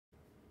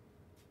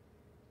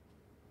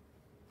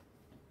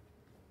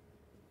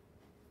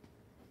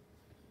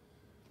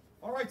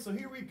All right, so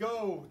here we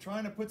go,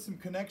 trying to put some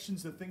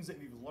connections to things that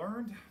you've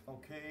learned.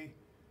 Okay,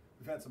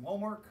 we've had some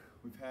homework,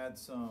 we've had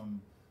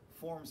some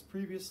forms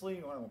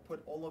previously. I want to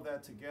put all of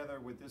that together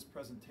with this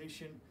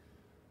presentation.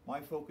 My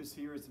focus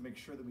here is to make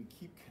sure that we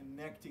keep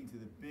connecting to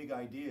the big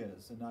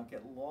ideas and not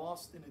get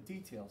lost in the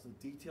details.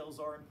 The details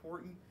are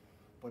important,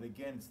 but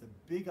again, it's the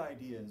big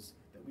ideas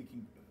that we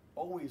can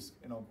always,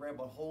 grab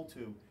a hold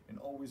to and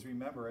always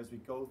remember as we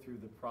go through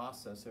the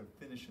process of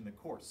finishing the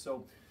course.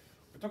 So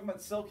we're talking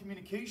about cell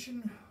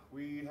communication.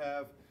 We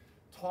have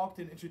talked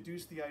and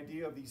introduced the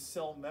idea of these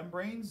cell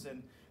membranes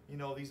and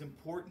these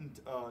important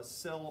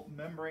cell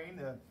membrane,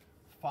 the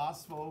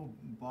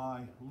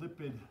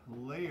phospholipid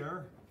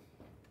layer.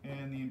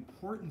 And the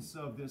importance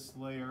of this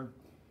layer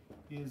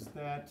is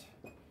that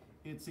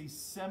it's a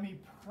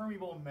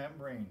semi-permeable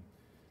membrane.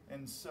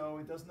 And so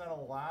it does not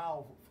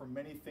allow for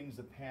many things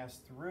to pass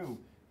through,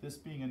 this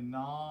being a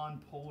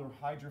non-polar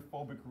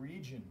hydrophobic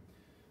region.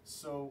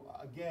 So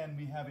again,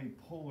 we have a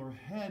polar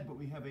head, but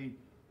we have a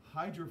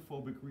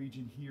hydrophobic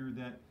region here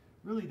that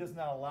really does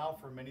not allow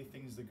for many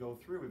things to go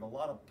through. We have a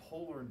lot of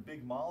polar and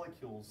big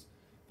molecules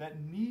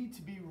that need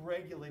to be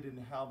regulated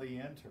in how they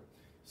enter.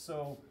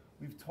 So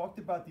we've talked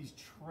about these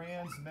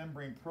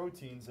transmembrane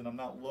proteins, and I'm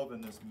not loving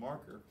this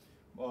marker.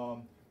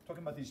 Talking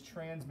about these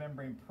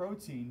transmembrane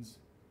proteins,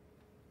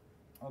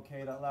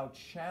 okay, that allow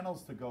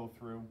channels to go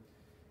through.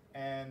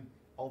 And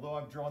although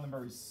I've drawn them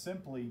very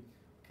simply,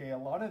 okay, a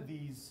lot of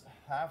these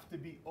have to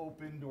be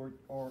opened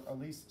or at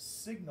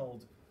least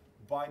signaled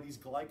by these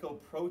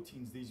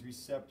glycoproteins, these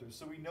receptors.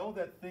 So we know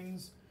that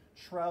things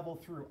travel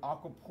through.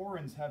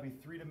 Aquaporins have a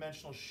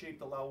three-dimensional shape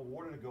that allow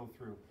water to go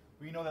through.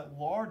 We know that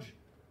large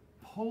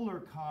polar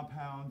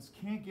compounds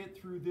can't get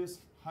through this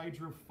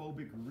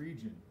hydrophobic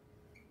region.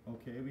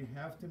 Okay, we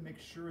have to make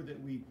sure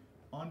that we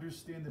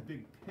understand the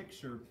big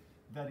picture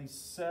that a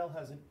cell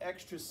has an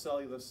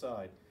extracellular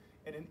side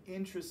and an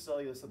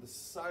intracellular side. The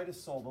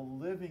cytosol, the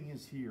living,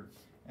 is here.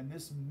 And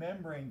this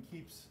membrane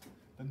keeps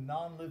the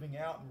non-living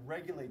out and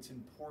regulates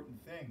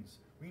important things.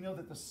 We know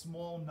that the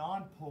small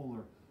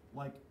nonpolar,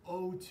 like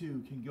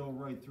O2, can go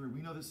right through.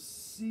 We know that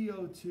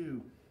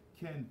CO2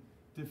 can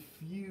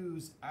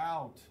diffuse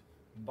out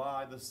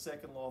by the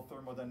second law of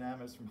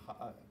thermodynamics from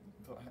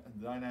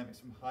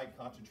high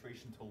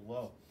concentration to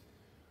low.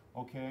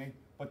 Okay,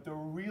 but the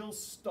real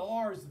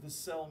stars of the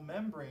cell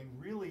membrane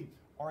really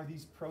are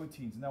these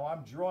proteins. Now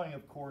I'm drawing,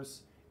 of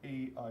course,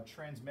 a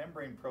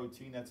transmembrane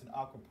protein. That's an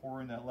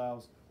aquaporin that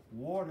allows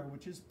water,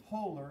 which is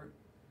polar,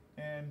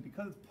 and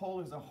because it's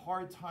polar, there's a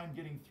hard time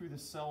getting through the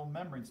cell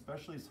membrane,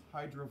 especially this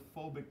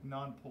hydrophobic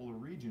non-polar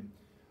region,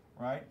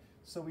 right?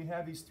 So we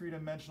have these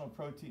three-dimensional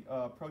proteins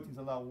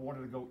that allow water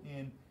to go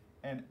in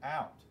and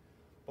out.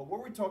 But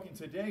what we're talking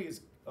today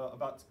is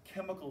about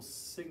chemical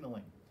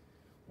signaling,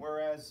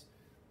 whereas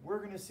we're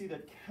going to see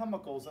that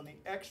chemicals on the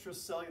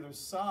extracellular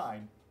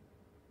side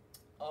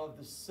of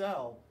the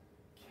cell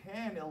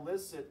can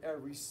elicit a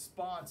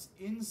response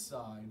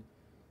inside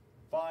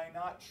by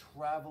not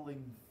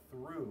traveling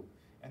through.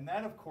 And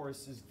that, of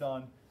course, is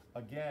done,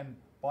 again,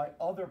 by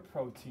other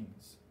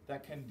proteins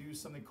that can do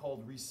something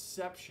called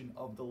reception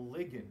of the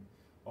ligand.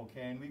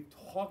 Okay, and we've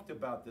talked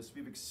about this,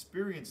 we've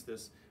experienced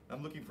this.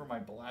 I'm looking for my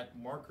black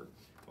marker.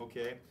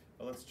 Okay,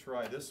 well, let's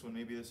try this one.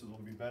 Maybe this will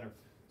be better.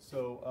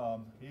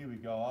 So here we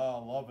go.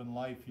 Oh, love and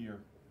life here.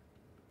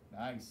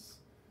 Nice.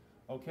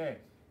 Okay,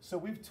 so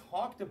we've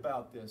talked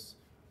about this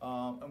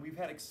and we've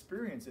had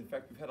experience. In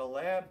fact, we've had a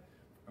lab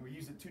and we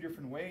used it two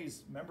different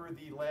ways. Remember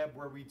the lab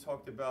where we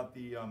talked about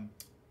the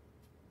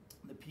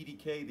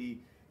PDK,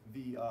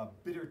 the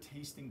bitter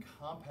tasting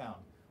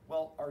compound?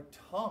 Well, our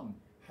tongue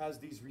has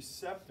these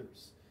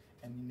receptors,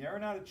 and they're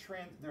not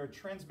they're a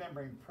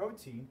transmembrane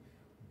protein,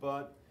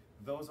 but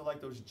those are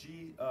like those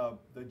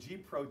the G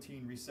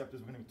protein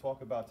receptors we're going to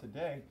talk about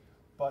today.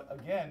 But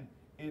again,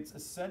 it's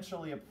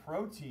essentially a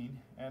protein,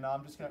 and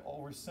I'm just going to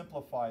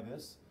oversimplify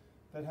this,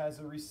 that has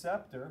a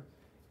receptor,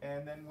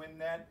 and then when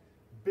that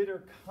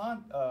bitter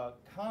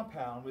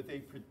compound with a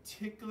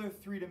particular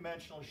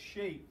three-dimensional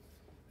shape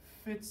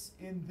fits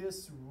in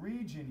this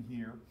region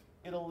here,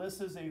 it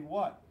elicits a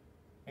what?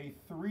 A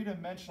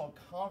three-dimensional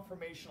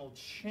conformational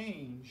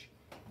change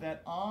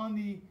that on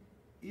the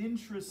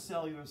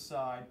intracellular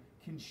side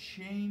can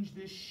change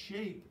this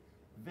shape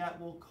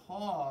that will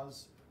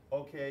cause,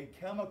 okay,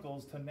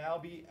 chemicals to now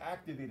be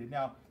activated.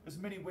 Now, there's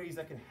many ways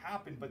that can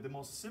happen, but the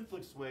most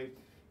simplest way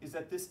is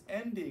that this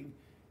ending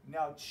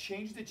now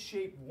changed its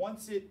shape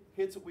once it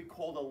hits what we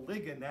call the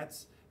ligand.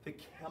 That's the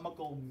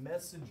chemical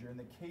messenger. In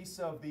the case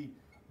of the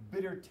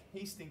bitter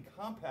tasting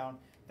compound,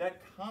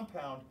 that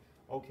compound,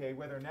 okay,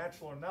 whether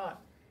natural or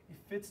not, it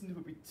fits into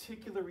a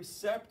particular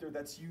receptor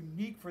that's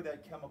unique for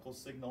that chemical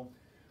signal,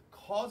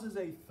 causes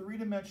a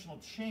three-dimensional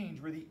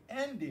change where the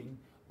ending,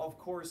 of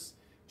course,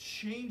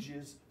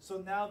 changes so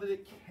now that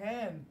it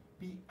can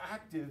be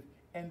active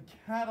and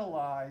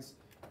catalyze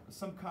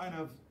some kind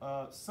of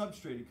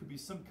substrate. It could be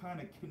some kind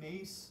of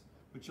kinase,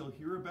 which you'll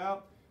hear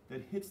about,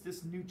 that hits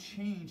this new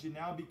change and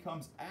now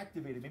becomes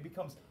activated. It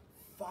becomes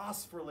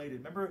phosphorylated.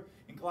 Remember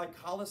in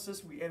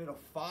glycolysis we added a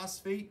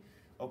phosphate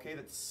okay,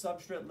 that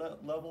substrate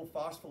level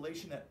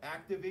phosphorylation that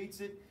activates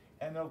it,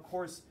 and of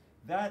course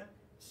that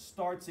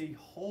starts a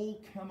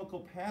whole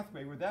chemical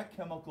pathway where that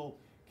chemical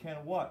can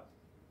what?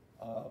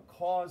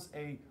 Cause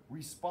a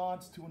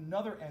response to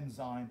another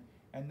enzyme,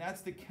 and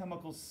that's the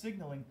chemical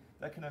signaling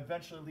that can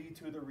eventually lead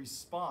to the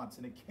response.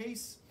 In the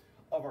case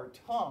of our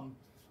tongue,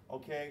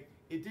 okay,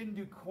 it didn't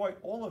do quite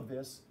all of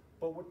this,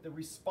 but what the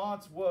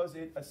response was,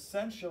 it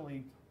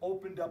essentially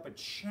opened up a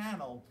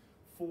channel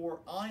for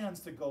ions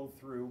to go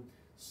through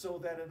so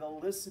that it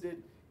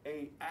elicited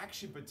a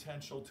action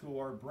potential to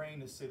our brain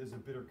to say there's a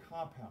bitter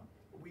compound.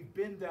 We've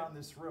been down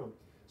this road.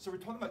 So we're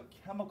talking about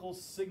chemical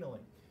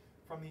signaling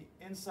from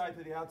the inside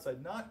to the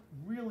outside, not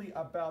really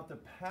about the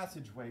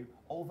passageway,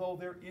 although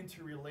they're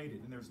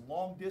interrelated. And there's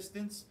long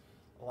distance,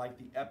 like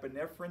the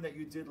epinephrine that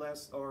you did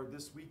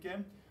this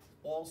weekend.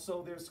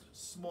 Also,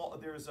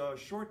 there's a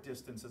short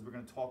distance, as we're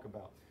going to talk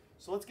about.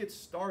 So let's get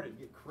started,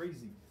 get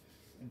crazy,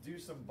 and do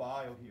some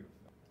bio here.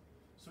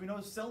 So we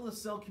know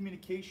cell-to-cell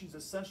communication is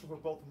essential for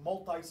both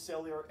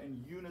multicellular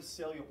and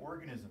unicellular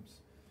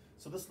organisms.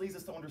 So this leads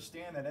us to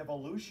understand that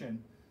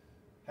evolution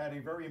had a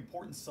very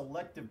important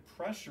selective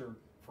pressure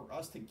for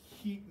us to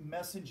keep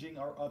messaging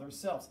our other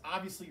cells.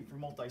 Obviously, for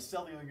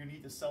multicellular, you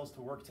need the cells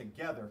to work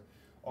together,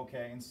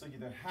 okay? And so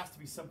there has to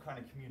be some kind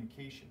of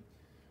communication,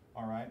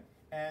 all right?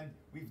 And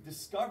we've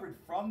discovered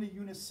from the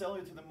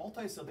unicellular to the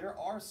multicellular, there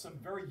are some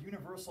very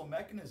universal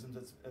mechanisms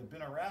that have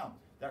been around.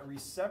 That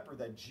receptor,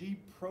 that G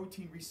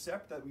protein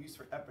receptor that we use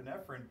for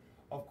epinephrine,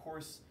 of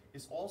course,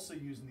 is also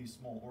used in these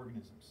small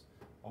organisms,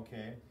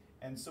 okay?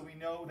 And so we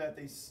know that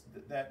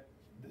that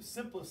the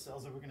simplest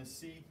cells that we're going to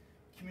see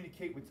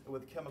communicate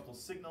with chemical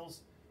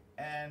signals.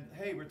 And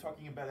hey, we're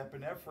talking about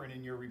epinephrine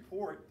in your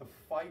report. The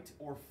fight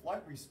or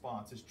flight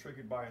response is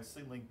triggered by a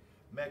signaling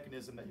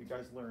mechanism that you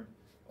guys learned,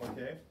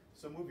 okay?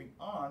 So moving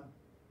on,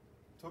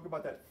 talk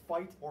about that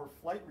fight or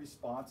flight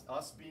response,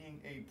 us being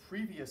a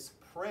previous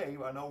prey.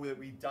 I know that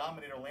we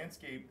dominate our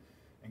landscape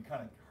and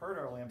kind of hurt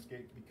our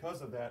landscape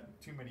because of that,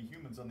 too many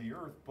humans on the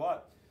earth,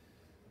 but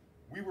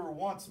we were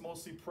once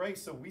mostly prey,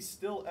 so we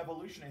still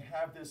evolutionarily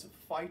have this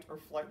fight or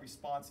flight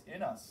response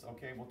in us,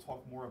 okay? We'll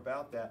talk more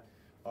about that,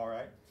 all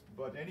right?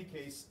 But in any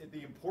case,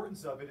 the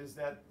importance of it is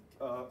that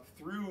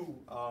through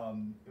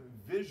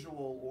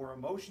visual or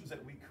emotions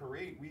that we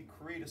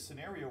create a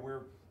scenario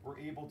where we're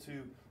able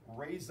to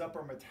raise up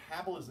our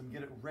metabolism,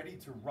 get it ready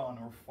to run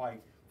or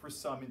fight for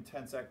some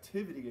intense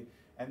activity,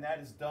 and that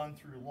is done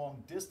through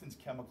long distance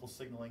chemical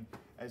signaling,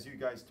 as you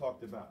guys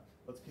talked about.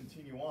 Let's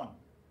continue on.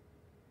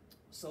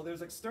 So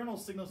there's external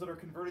signals that are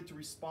converted to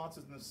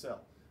responses in the cell.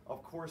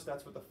 Of course,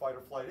 that's what the fight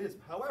or flight is.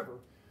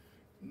 However,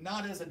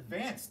 not as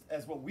advanced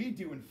as what we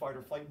do in fight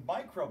or flight.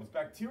 Microbes,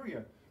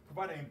 bacteria,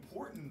 provide an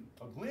important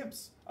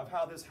glimpse of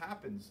how this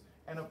happens,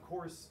 and of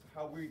course,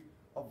 how we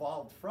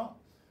evolved from.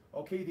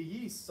 Okay, the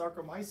yeast,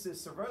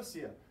 Saccharomyces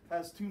cerevisiae,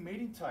 has two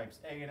mating types,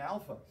 A and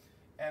alpha.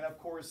 And of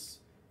course,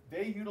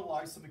 they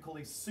utilize something called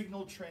a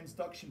signal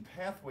transduction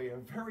pathway. A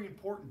very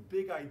important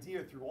big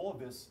idea through all of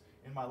this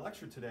in my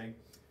lecture today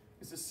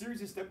is a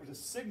series of steps where the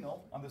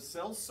signal on the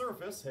cell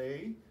surface,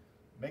 hey,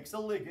 makes a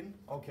ligand,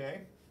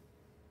 okay,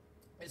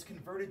 is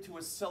converted to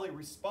a cellular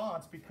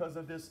response because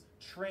of this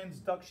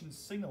transduction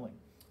signaling,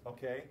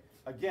 okay?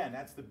 Again,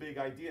 that's the big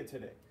idea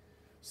today.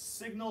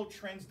 Signal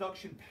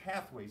transduction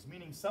pathways,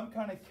 meaning some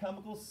kind of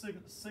chemical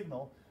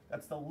signal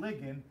that's the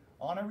ligand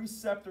on a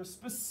receptor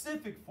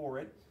specific for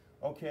it,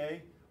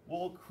 okay,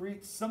 will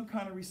create some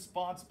kind of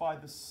response by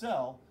the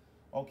cell,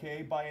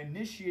 okay, by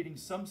initiating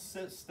some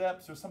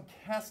steps or some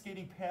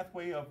cascading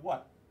pathway of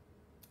what?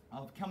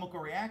 Of chemical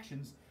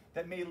reactions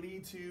that may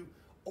lead to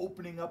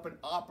opening up an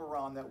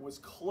operon that was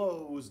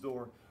closed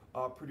or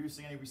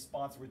producing any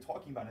response we're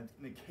talking about. In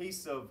the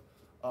case of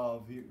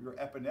your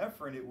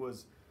epinephrine, it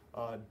was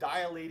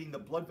dilating the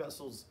blood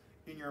vessels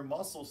in your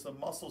muscles so the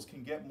muscles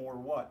can get more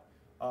what?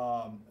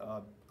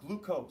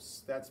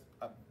 Glucose that's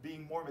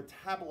being more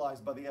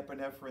metabolized by the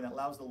epinephrine that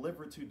allows the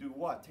liver to do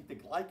what? Take the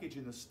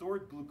glycogen, the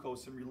stored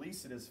glucose, and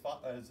release it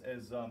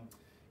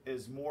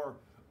as more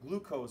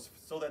glucose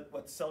so that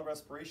what cell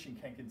respiration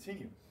can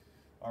continue.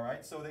 All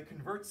right, so they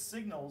convert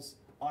signals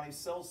on a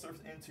cell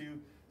surface into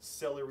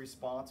cellular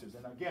responses.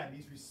 And again,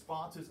 these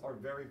responses are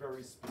very,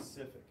 very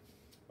specific.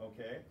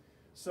 Okay,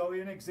 so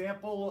an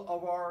example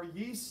of our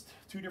yeast,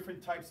 two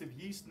different types of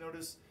yeast,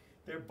 notice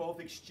they're both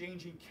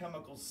exchanging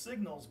chemical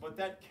signals, but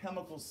that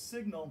chemical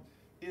signal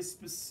is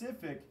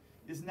specific,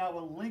 is now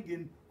a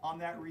ligand on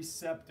that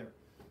receptor,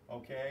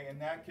 okay? And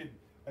that could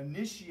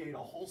initiate a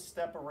whole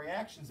step of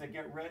reactions that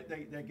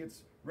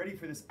gets ready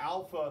for this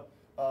alpha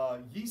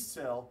yeast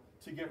cell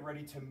to get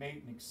ready to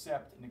mate and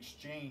accept and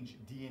exchange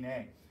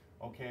DNA,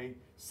 okay?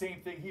 Same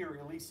thing here, it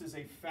releases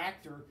a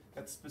factor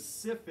that's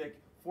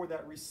specific for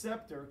that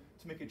receptor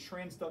to make a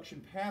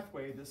transduction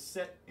pathway to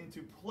set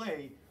into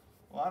play,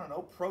 well, I don't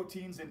know,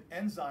 proteins and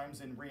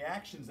enzymes and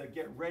reactions that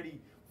get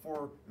ready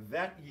for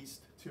that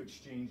yeast to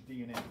exchange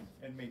DNA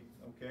and mate,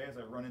 okay, as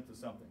I run into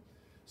something.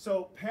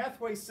 So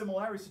pathway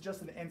similarity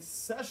suggests an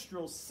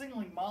ancestral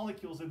signaling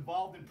molecules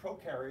involved in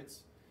prokaryotes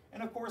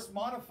And of course,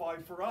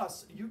 modified for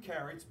us,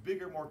 eukaryotes,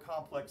 bigger, more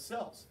complex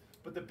cells.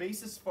 But the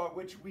basis for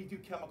which we do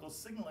chemical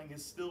signaling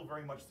is still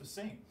very much the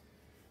same.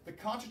 The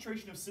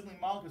concentration of signaling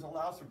molecules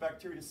allows for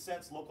bacteria to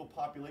sense local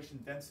population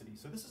density.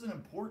 So this is an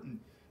important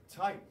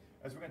type,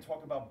 as we're going to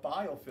talk about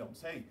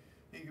biofilms. Hey,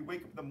 you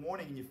wake up in the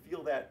morning and you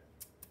feel that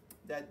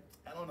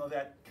I don't know,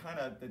 that kind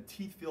of, the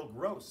teeth feel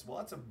gross. Well,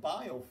 that's a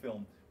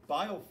biofilm.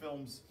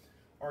 Biofilms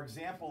are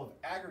example of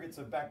aggregates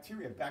of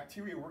bacteria.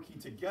 Bacteria working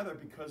together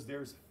because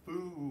there's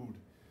food,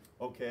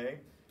 okay?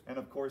 And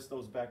of course,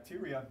 those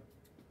bacteria,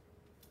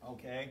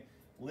 okay,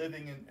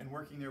 living and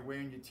working their way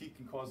in your teeth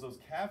can cause those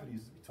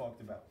cavities, as we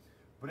talked about.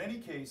 But in any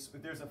case,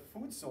 if there's a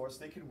food source,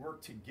 they can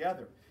work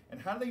together.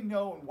 And how do they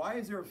know, and why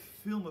is there a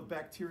film of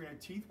bacteria in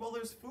your teeth? Well,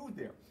 there's food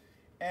there.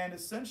 And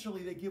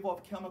essentially, they give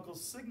off chemical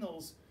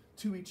signals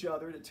to each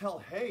other to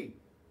tell, hey,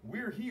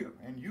 we're here.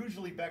 And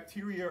usually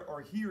bacteria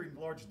are here in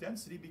large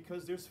density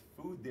because there's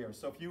food there.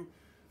 So if you,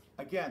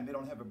 again, they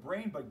don't have a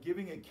brain, but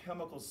giving a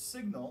chemical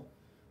signal,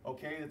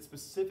 okay, that's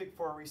specific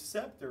for a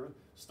receptor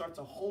starts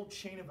a whole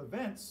chain of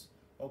events,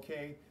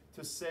 okay,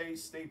 to say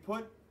stay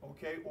put,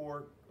 okay,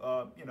 or,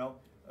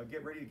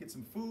 get ready to get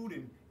some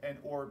food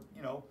or,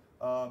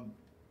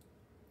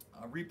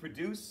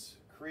 reproduce,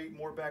 create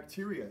more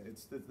bacteria.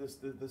 It's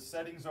the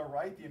settings are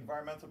right, the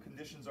environmental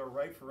conditions are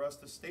right for us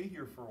to stay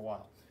here for a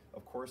while.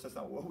 Of course, that's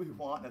not what we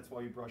want. That's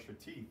why you brush your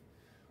teeth.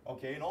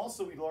 Okay, and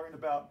also we learned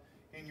about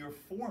in your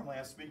form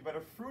last week about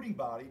a fruiting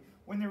body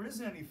when there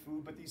isn't any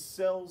food, but these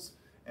cells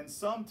and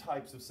some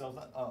types of cells,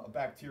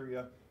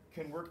 bacteria,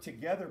 can work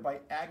together by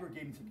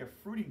aggregating to get a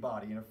fruiting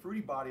body. And a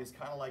fruiting body is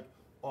kind of like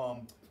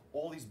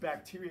all these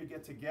bacteria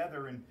get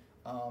together and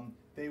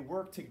they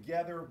work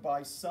together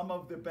by some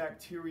of the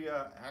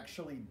bacteria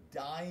actually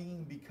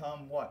dying,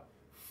 become what?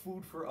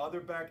 Food for other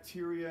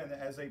bacteria, and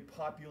as a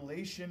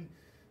population,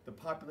 the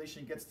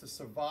population gets to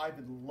survive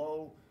and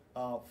low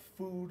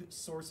food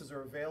sources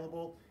are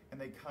available,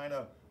 and they kind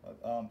of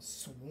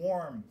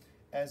swarm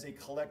as a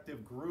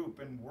collective group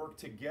and work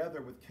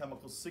together with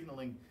chemical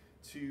signaling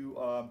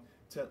to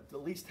at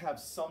least have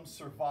some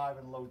survive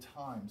in low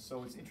time.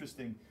 So it's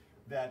interesting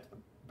that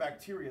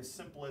bacteria, as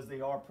simple as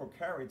they are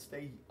prokaryotes,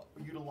 they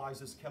utilize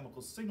this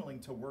chemical signaling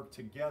to work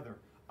together.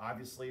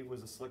 Obviously, it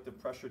was a selective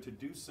pressure to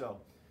do so,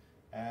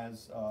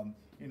 as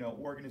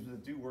organisms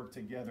that do work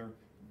together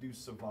do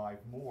survive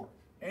more.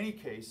 In any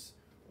case,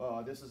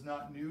 this is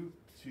not new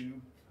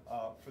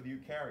for the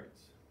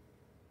eukaryotes.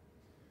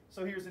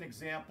 So here's an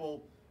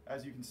example,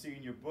 as you can see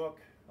in your book,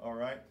 all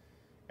right?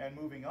 And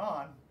moving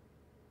on,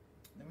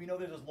 and we know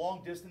there's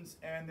long distance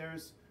and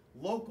there's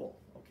local,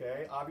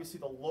 okay? Obviously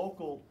the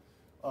local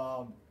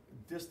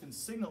distance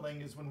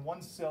signaling is when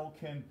one cell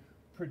can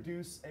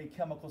produce a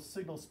chemical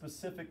signal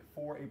specific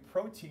for a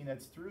protein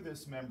that's through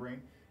this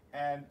membrane,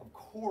 and of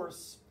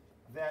course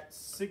that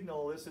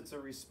signal elicits a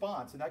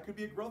response, and that could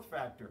be a growth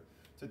factor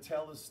to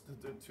tell us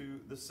to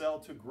the cell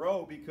to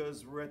grow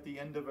because we're at the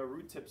end of a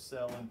root tip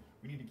cell and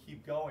we need to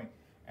keep going,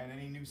 and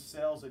any new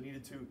cells that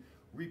needed to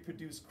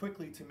reproduce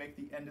quickly to make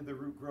the end of the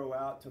root grow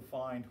out to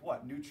find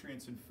what?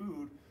 Nutrients and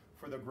food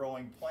for the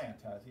growing plant.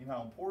 You know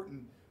how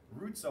important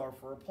roots are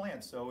for a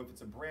plant. So if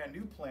it's a brand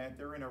new plant,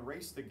 they're in a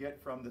race to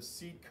get from the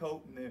seed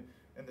coat and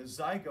the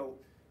zygote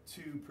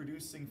to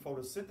producing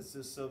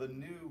photosynthesis. So the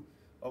new,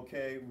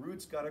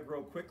 roots got to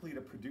grow quickly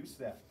to produce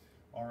that.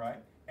 All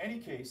right. Any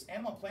case,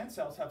 animal and plant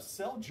cells have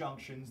cell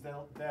junctions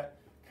that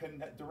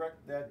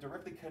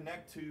directly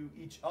connect to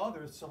each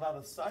other to allow the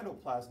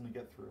cytoplasm to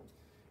get through.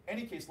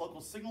 Any case, local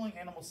signaling,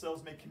 animal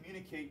cells may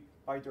communicate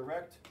by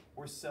direct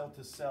or cell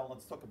to cell.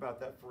 Let's talk about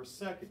that for a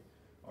second.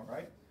 All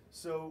right.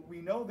 So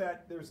we know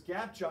that there's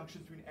gap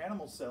junctions between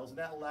animal cells, and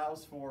that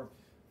allows for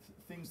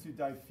things to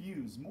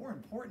diffuse. More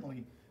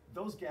importantly,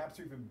 those gaps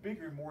are even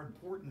bigger and more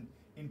important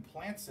in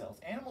plant cells.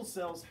 Animal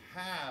cells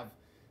have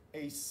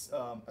a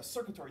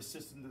circulatory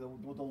system that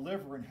will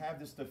deliver and have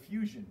this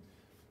diffusion.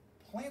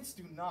 Plants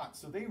do not,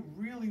 so they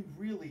really,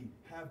 really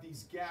have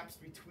these gaps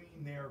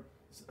between their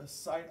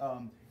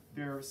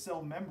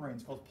cell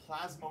membranes called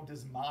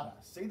plasmodesmata.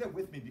 Say that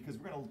with me because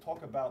we're going to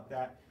talk about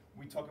that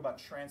when we talk about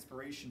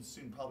transpiration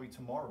soon, probably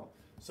tomorrow.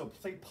 So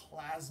say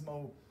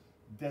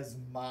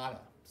plasmodesmata.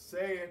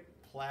 Say it,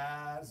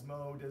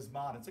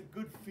 plasmodesmata. It's a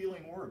good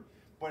feeling word,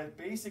 but it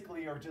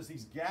basically are just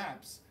these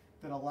gaps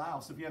that allow.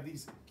 So if you have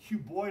these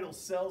cuboidal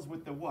cells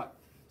with the what?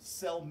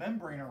 Cell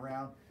membrane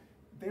around,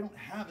 they don't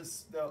have a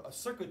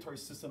circulatory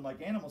system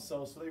like animal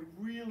cells, so they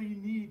really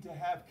need to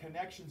have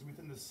connections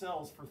within the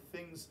cells for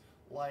things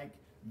like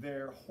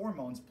their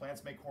hormones.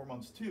 Plants make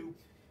hormones too,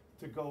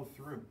 to go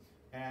through,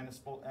 and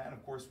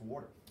of course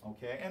water.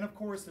 Okay, and of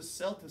course the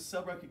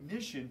cell-to-cell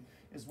recognition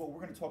is what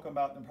we're going to talk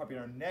about in probably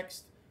our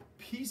next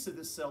piece of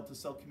the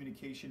cell-to-cell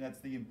communication.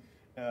 That's the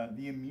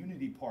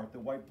immunity part, the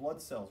white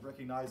blood cells,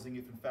 recognizing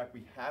if in fact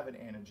we have an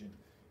antigen.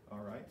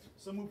 All right.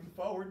 So moving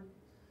forward,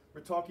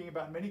 we're talking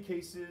about in many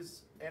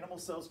cases animal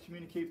cells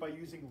communicate by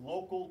using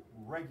local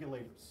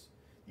regulators.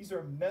 These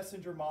are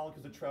messenger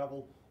molecules that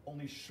travel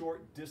only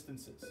short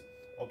distances.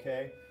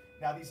 Okay.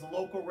 Now these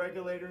local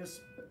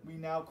regulators we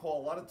now call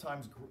a lot of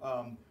times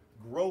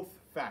growth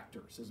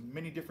factors. There's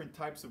many different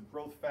types of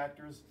growth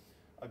factors.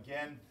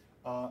 Again,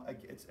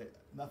 it's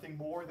nothing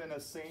more than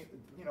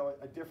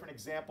a different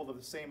example of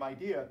the same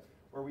idea,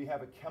 where we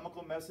have a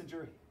chemical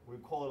messenger, we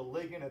call it a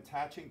ligand,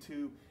 attaching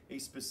to a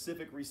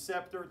specific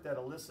receptor that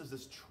elicits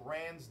this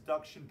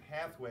transduction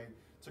pathway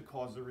to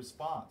cause a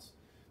response.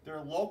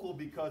 They're local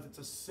because it's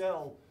a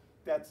cell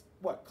that's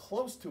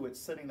close to it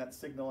sending that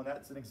signal, and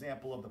that's an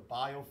example of the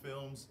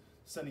biofilms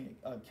sending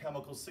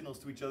chemical signals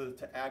to each other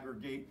to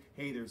aggregate,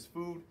 hey, there's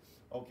food.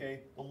 Okay,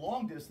 the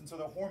long distance are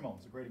the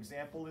hormones. A great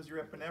example is your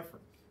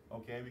epinephrine.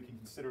 Okay, we can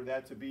consider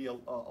that to be a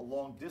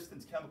long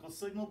distance chemical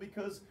signal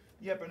because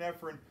the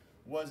epinephrine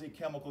was a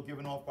chemical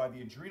given off by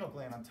the adrenal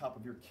gland on top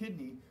of your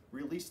kidney,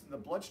 released in the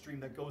bloodstream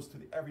that goes to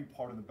every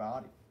part of the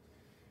body.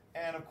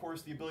 And of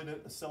course, the ability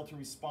of a cell to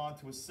respond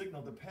to a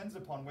signal depends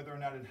upon whether or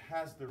not it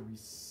has the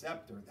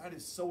receptor. That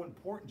is so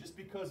important. Just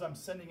because I'm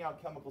sending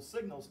out chemical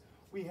signals,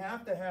 we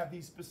have to have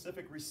these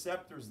specific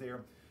receptors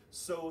there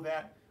so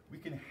that we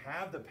can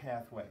have the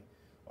pathway.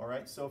 All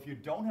right, so if you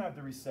don't have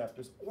the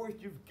receptors, or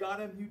if you've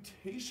got a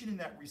mutation in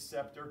that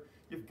receptor,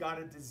 you've got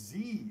a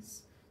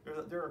disease.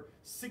 There are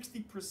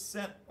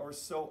 60% or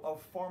so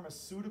of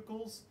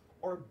pharmaceuticals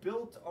are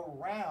built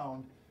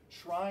around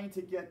trying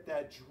to get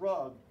that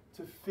drug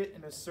to fit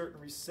in a certain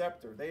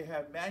receptor. They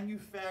have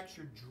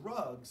manufactured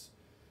drugs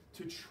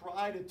to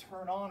try to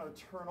turn on or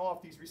turn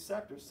off these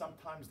receptors.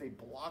 Sometimes they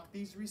block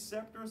these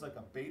receptors, like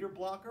a beta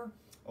blocker,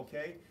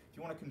 okay? If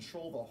you want to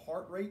control the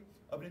heart rate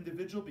of an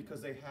individual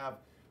because they have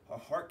a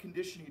heart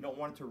condition, you don't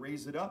want it to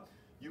raise it up,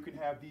 you can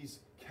have these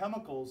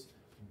chemicals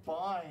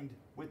bind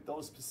with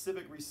those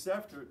specific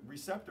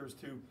receptors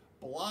to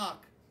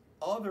block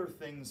other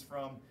things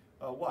from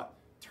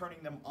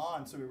turning them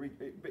on, so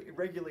it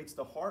regulates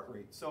the heart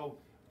rate. So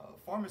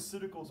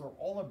pharmaceuticals are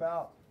all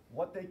about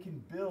what they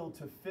can build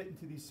to fit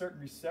into these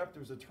certain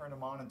receptors to turn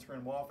them on and turn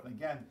them off. And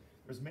again,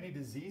 there's many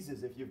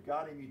diseases. If you've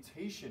got a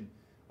mutation,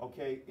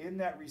 okay, in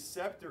that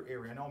receptor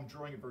area, I know I'm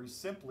drawing it very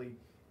simply,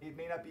 it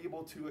may not be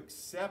able to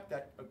accept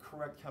that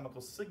correct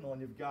chemical signal,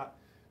 and you've got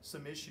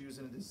some issues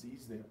and a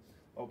disease there.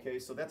 Okay,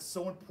 so that's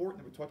so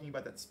important that we're talking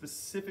about that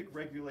specific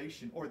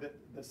regulation, or that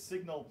the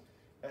signal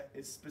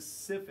is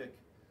specific,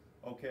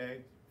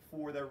 okay,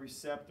 for the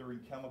receptor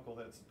and chemical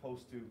that it's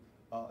supposed to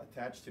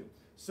attach to.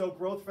 So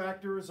growth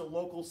factors are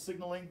local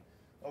signaling,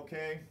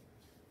 okay,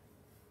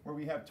 where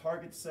we have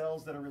target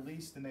cells that are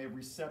released and they have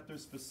receptor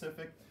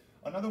specific.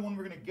 Another one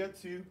we're going to get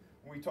to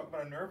when we talk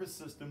about a nervous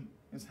system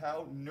is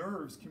how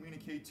nerves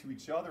communicate to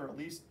each other, at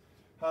least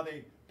how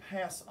they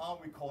pass on,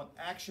 we call an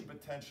action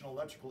potential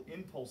electrical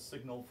impulse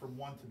signal from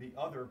one to the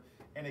other.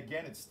 And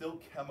again, it's still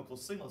chemical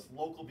signal. It's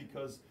local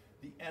because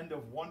the end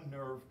of one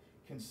nerve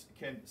can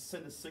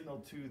send a signal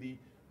to the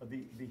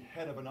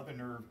head of another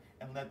nerve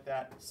and let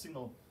that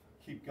signal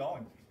keep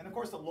going. And of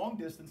course, the long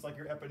distance, like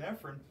your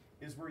epinephrine,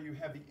 is where you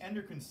have the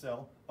endocrine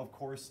cell, of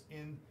course,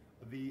 in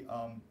the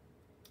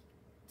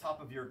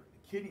top of your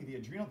kidney, the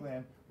adrenal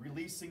gland,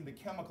 releasing the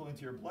chemical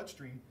into your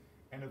bloodstream.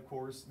 And of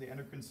course, the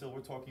endocrine cell we're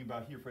talking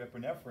about here for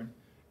epinephrine.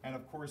 And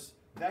of course,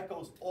 that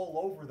goes all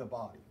over the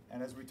body.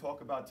 And as we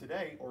talk about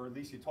today, or at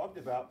least you talked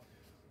about,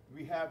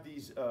 we have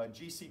these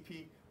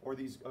GCP or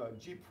these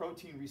G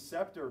protein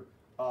receptor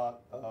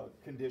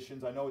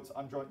conditions. I know it's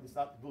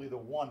not really the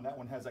one. That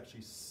one has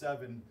actually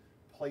 7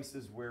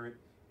 places where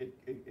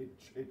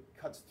it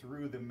cuts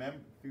through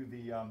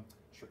the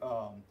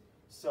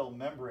cell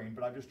membrane.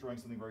 But I'm just drawing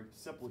something very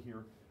simple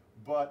here.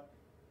 But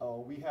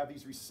we have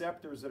these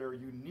receptors that are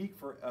unique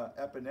for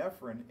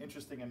epinephrine.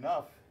 Interesting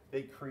enough,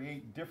 they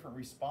create different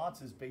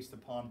responses based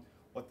upon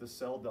what the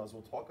cell does.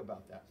 We'll talk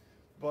about that.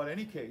 But in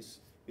any case,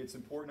 it's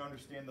important to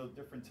understand those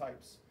different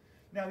types.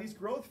 Now, these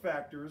growth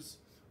factors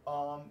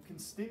can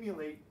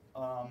stimulate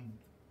a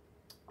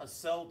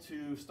cell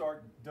to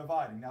start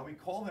dividing. Now, we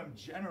call them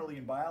generally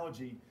in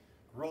biology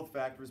growth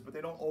factors, but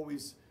they don't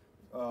always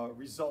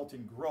result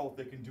in growth.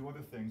 They can do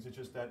other things. It's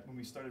just that when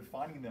we started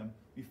finding them,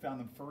 we found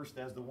them first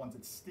as the ones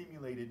that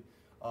stimulated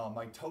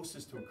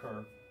mitosis to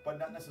occur, but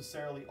not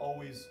necessarily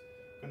always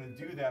going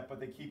to do that, but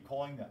they keep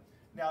calling them.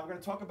 Now, we're going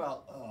to talk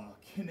about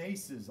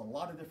kinases, a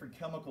lot of different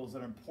chemicals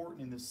that are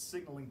important in this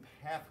signaling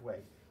pathway.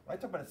 When I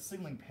talk about a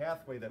signaling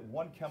pathway, that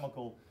one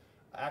chemical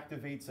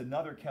activates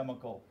another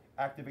chemical,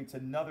 activates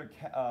another,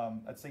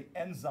 let's say,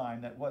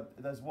 enzyme that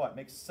does what?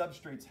 Makes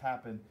substrates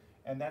happen,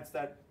 and that's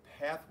that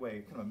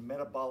pathway, kind of a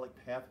metabolic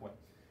pathway.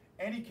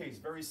 Any case,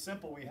 very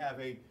simple, we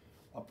have a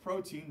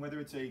protein, whether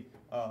it's a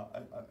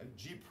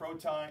G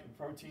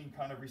protein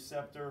kind of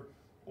receptor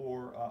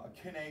or a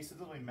kinase, it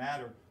doesn't really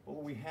matter. But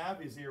what we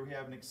have is here, we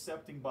have an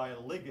accepting by a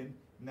ligand,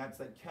 and that's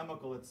that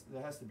chemical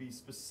that has to be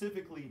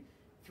specifically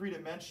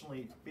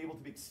three-dimensionally be able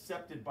to be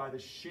accepted by the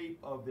shape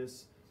of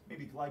this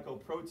maybe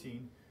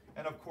glycoprotein.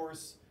 And of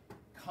course,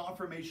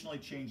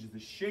 conformationally changes the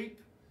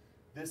shape.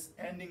 This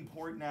ending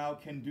port now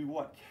can do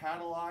what?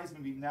 Catalyze.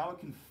 Maybe now it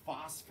can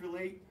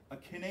phosphorylate a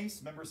kinase.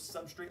 Remember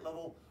substrate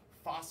level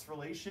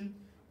phosphorylation?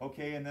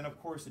 Okay, and then of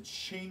course a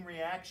chain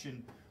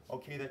reaction,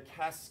 okay, that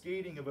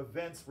cascading of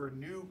events where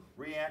new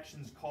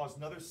reactions cause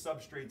other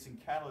substrates and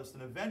catalysts,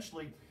 and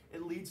eventually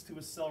it leads to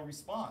a cell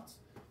response.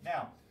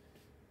 Now,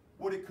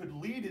 what it could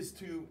lead is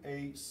to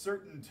a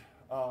certain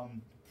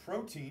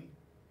protein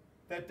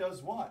that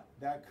does what?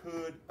 That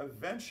could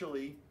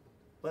eventually,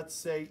 let's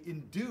say,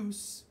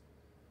 induce,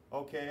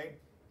 okay,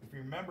 if you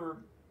remember,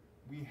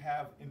 we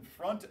have in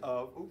front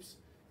of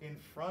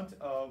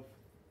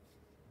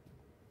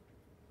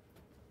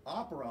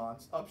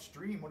operons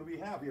upstream, what do we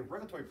have? We have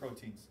regulatory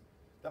proteins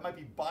that might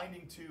be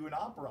binding to an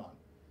operon,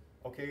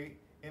 okay,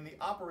 in the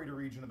operator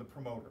region of the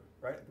promoter,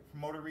 right? The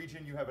promoter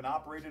region, you have an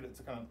operator that's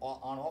a kind of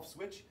on-off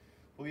switch.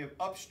 Well, we have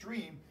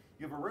upstream,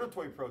 you have a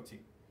regulatory protein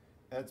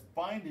that's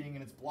binding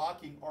and it's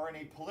blocking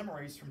RNA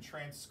polymerase from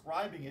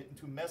transcribing it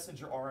into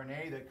messenger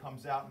RNA that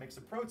comes out and makes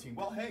a protein.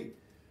 Well, hey,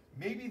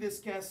 maybe this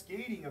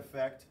cascading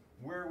effect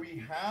where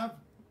we have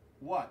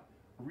what?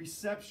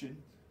 Reception,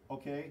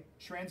 okay,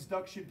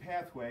 transduction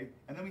pathway,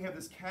 and then we have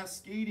this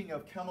cascading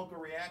of chemical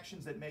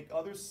reactions that make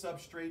other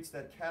substrates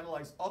that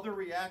catalyze other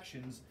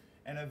reactions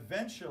and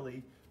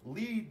eventually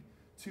lead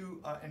to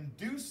an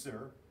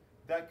inducer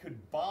that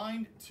could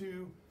bind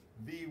to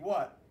the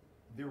what?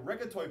 The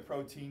regulatory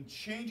protein,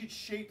 change its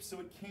shape so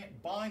it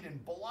can't bind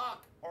and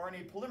block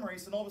RNA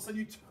polymerase, and all of a sudden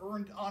you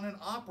turned on an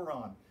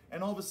operon.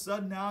 And all of a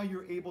sudden now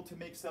you're able to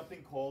make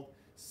something called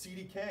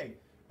CDK,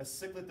 a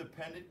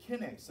cyclin-dependent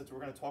kinase. That's what we're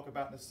going to talk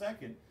about in a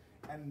second.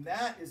 And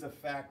that is a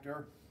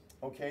factor,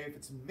 okay, if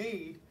it's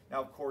made,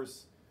 now of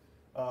course,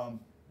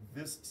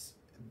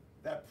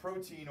 that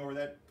protein or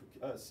that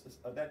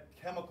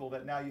chemical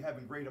that now you have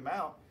in great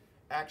amount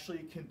actually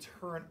can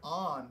turn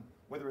on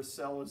whether a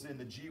cell is in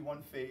the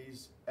G1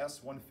 phase,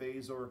 S1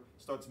 phase, or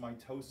starts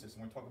mitosis. And we're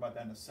going to talk about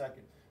that in a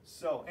second.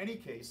 So, any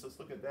case, let's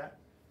look at that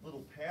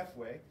little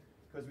pathway,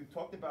 because we've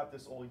talked about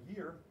this all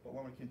year, but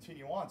we're going to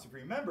continue on. So if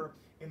you remember,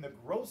 in the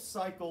growth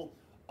cycle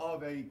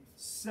of a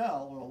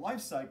cell or a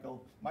life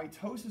cycle,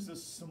 mitosis is a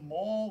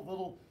small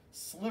little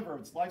sliver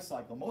of its life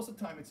cycle. Most of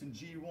the time it's in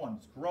G1.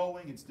 It's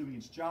growing, it's doing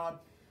its job.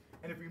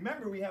 And if you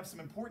remember, we have some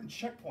important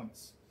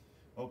checkpoints,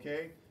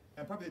 okay?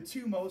 And probably the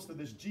two most are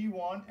this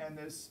G1 and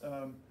this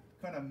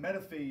kind of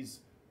metaphase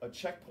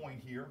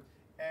checkpoint here.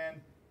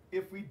 And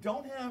if we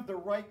don't have the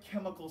right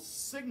chemical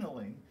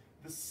signaling,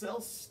 the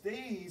cell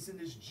stays in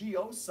this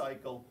GO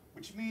cycle,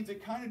 which means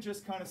it kind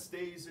of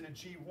stays in a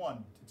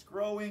G1. It's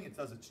growing, it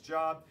does its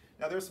job.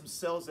 Now there's some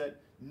cells that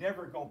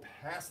never go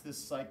past this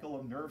cycle.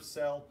 A nerve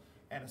cell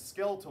and a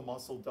skeletal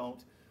muscle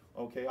don't.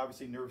 Okay,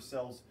 obviously nerve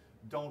cells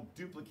don't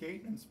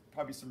duplicate, and it's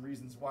probably some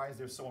reasons why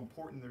they're so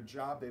important in their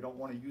job. They don't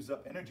want to use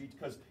up energy,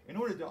 because in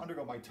order to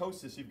undergo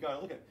mitosis, you've got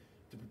to look at,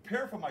 to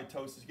prepare for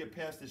mitosis, you get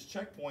past this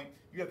checkpoint,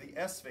 you have the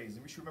S phase.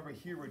 And we should remember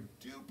here we're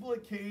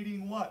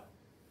duplicating what?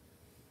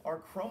 Our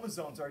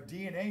chromosomes, our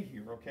DNA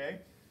here, okay?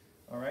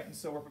 All right, and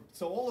so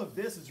all of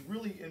this is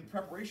really in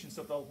preparation.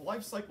 So if the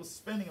life cycle is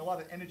spending a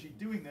lot of energy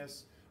doing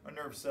this, a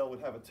nerve cell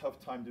would have a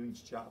tough time doing its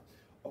job,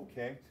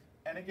 okay?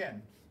 And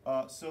again,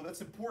 so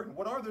that's important.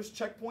 What are those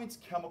checkpoints?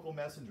 Chemical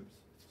messengers.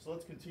 So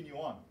let's continue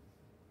on.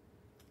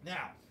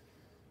 Now,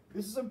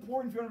 this is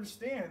important to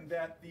understand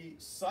that the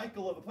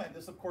cycle of the plant,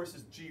 this of course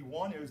is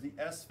G1, it was the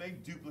S phase,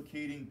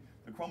 duplicating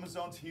the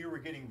chromosomes. Here we're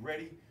getting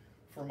ready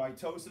for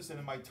mitosis, and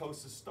then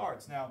mitosis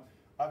starts. Now,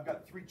 I've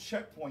got 3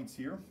 checkpoints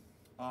here.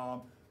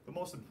 The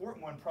most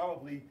important one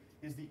probably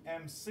is the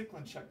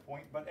M-cyclin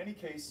checkpoint, but in any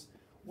case,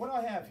 what do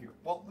I have here?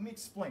 Well, let me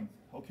explain,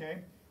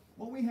 okay?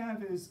 What we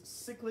have is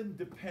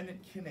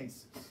cyclin-dependent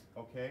kinases,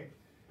 okay?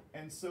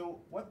 And so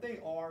what they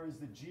are is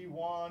the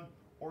G1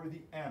 or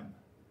the M,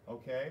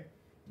 okay?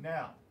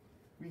 Now,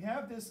 we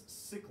have this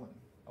cyclin,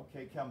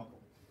 okay,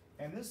 chemical.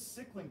 And this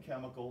cyclin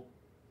chemical,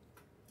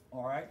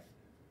 all right,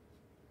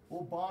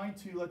 will bind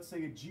to, let's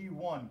say, a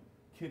G1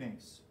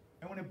 kinase.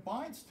 And when it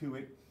binds to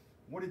it,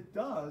 what it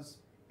does,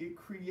 it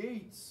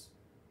creates,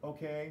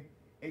 okay,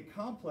 a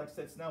complex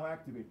that's now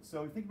activated.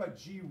 So if you think about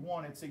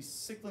G1, it's a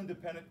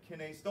cyclin-dependent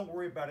kinase. Don't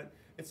worry about it.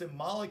 It's a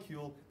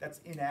molecule that's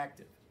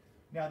inactive.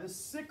 Now this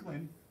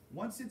cyclin,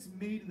 once it's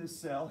made in the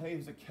cell, hey,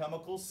 there's a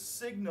chemical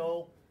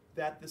signal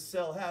that the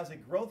cell has, a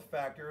growth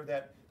factor,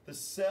 that the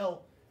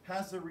cell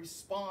has a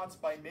response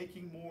by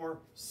making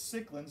more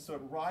cyclin, so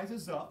it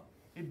rises up,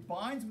 it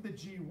binds with the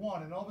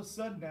G1, and all of a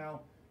sudden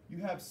now you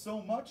have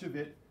so much of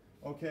it,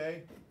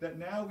 okay, that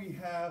now we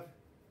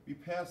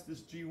passed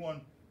this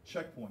G1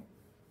 checkpoint,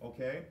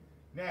 okay?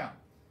 Now,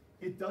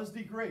 it does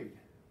degrade,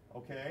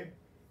 okay,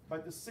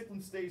 but the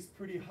cyclin stays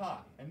pretty high.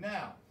 And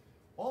now,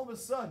 all of a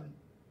sudden,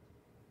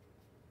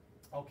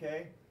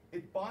 okay,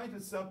 it binds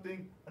with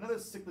something, another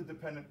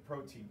cyclin-dependent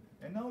protein.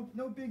 And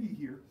no biggie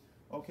here,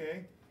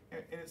 okay?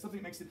 And it's something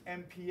that makes it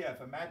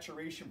MPF, a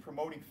maturation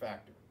promoting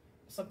factor.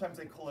 Sometimes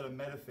they call it a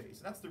metaphase.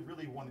 And that's the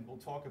really one that we'll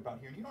talk about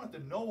here. And you don't have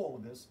to know all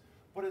of this,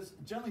 but as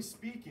generally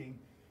speaking,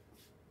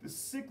 the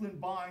cyclin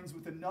binds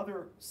with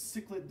another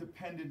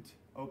cyclin-dependent,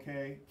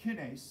 okay,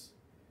 kinase,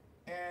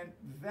 and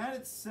that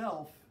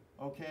itself,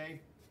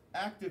 okay,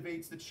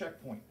 activates the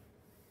checkpoint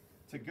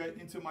to get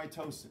into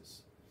mitosis,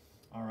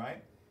 all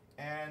right?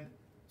 And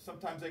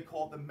sometimes they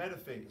call it the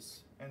metaphase.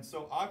 And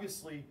so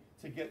obviously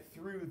to get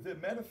through the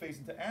metaphase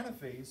into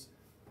anaphase,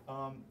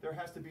 there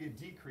has to be a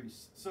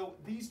decrease. So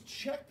these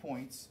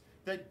checkpoints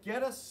that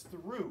get us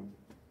through,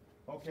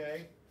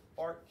 okay,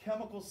 are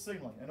chemical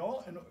signaling.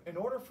 And in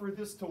order for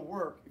this to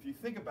work, if you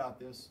think about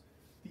this,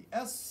 the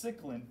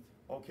S-cyclin,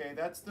 okay,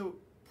 that's the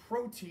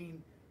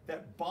protein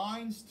that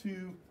binds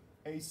to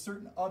a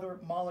certain other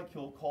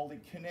molecule called a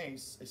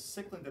kinase, a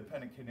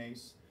cyclin-dependent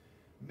kinase,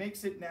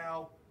 makes it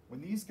now, when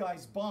these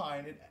guys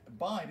bind, it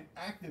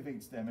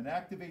activates them, and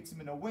activates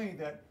them in a way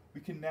that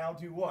we can now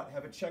do what?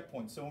 Have a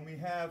checkpoint. So when we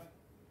have,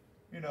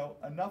 you know,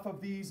 enough of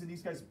these and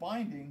these guys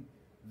binding,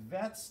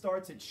 that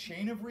starts a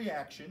chain of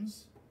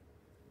reactions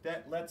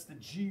that lets the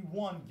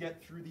G1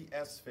 get through the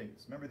S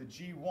phase. Remember, the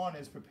G1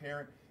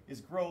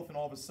 is growth, and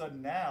all of a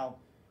sudden now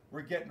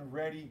we're getting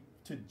ready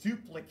to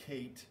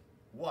duplicate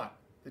what?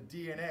 The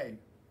DNA.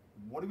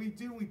 What do we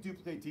do when we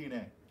duplicate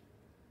DNA?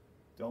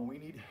 Don't we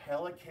need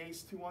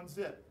helicase to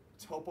unzip?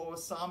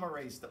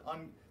 Topoisomerase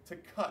to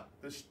cut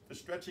the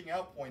stretching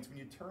out points when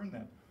you turn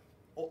them.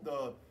 All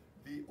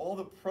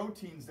the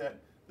proteins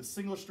that, the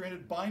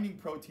single-stranded binding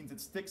proteins that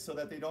stick so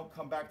that they don't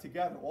come back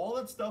together. All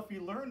that stuff we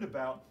learned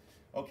about,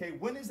 okay,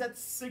 when is that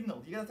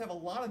signaled? You have to have a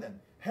lot of them.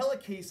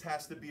 Helicase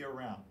has to be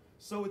around.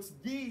 So it's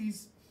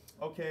these,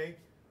 okay,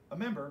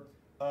 remember,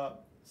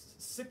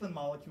 cyclin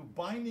molecule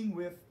binding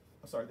with,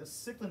 the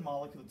cyclin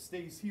molecule that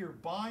stays here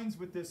binds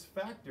with this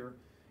factor,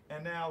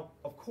 and now,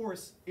 of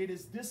course, it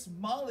is this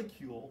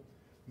molecule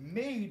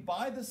made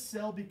by the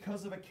cell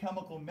because of a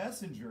chemical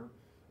messenger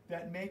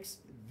that makes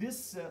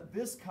this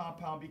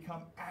compound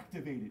become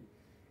activated.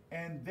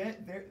 And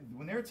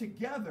when they're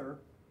together,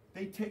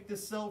 they take the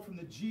cell from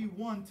the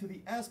G1 to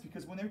the S,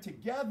 because when they're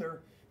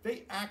together,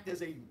 they act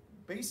as a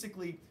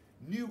basically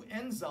new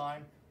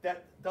enzyme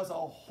that does a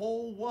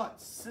whole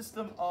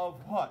system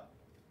of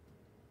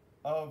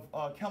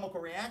chemical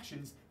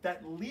reactions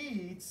that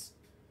leads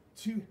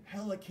to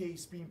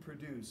helicase being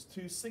produced,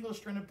 to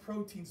single-stranded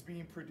proteins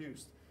being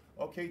produced,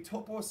 okay,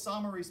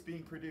 topoisomerase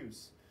being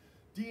produced,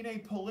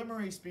 DNA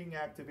polymerase being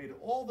activated,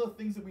 all the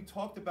things that we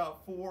talked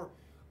about for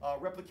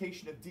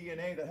replication of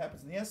DNA that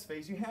happens in the S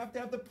phase. You have to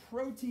have the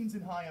proteins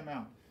in high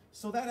amount,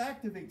 so that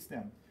activates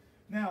them.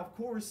 Now, of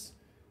course,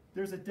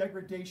 there's a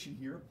degradation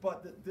here,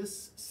 but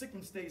this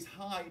cyclin stays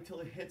high until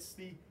it hits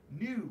the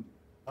new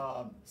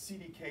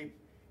CDK,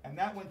 and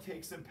that one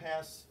takes them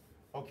past,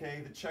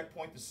 okay, the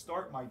checkpoint to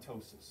start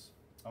mitosis.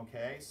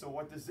 Okay, so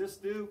what does this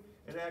do?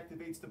 It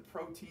activates the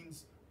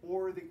proteins,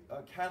 or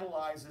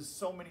catalyzes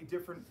so many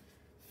different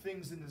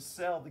things in the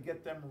cell to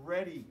get them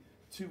ready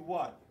to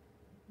what?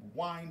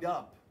 Wind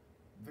up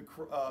the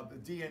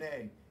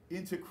DNA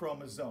into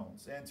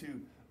chromosomes, and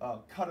to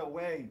cut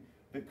away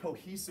the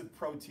cohesive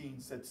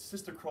proteins that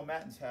sister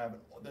chromatins have,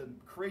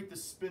 create the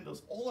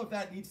spindles. All of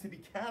that needs to be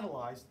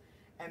catalyzed,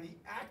 and the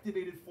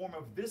activated form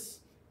of this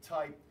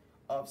type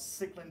of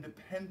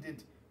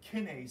cyclin-dependent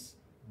kinase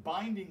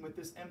binding with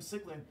this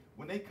M-cyclin,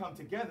 when they come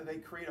together, they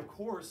create, of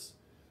course,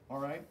 all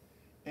right,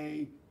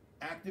 a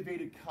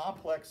activated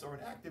complex or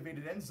an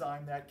activated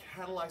enzyme that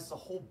catalyzes a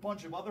whole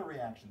bunch of other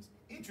reactions.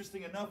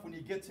 Interesting enough, when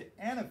you get to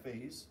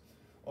anaphase,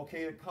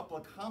 okay, a couple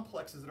of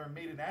complexes that are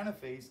made in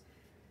anaphase,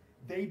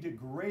 they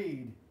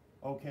degrade,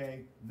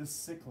 okay, the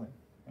cyclin,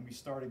 and we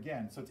start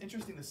again. So it's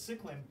interesting, the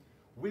cyclin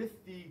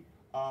with the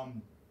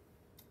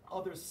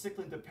other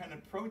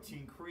cyclin-dependent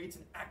protein creates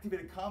an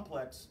activated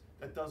complex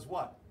that does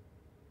what?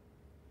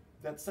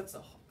 That sets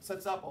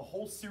up a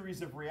whole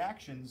series of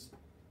reactions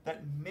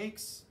that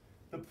makes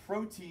the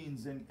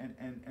proteins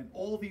and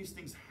all these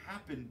things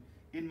happen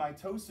in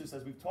mitosis,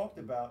 as we've talked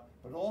about,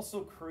 but it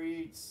also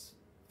creates,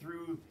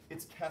 through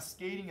its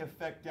cascading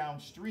effect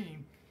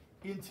downstream,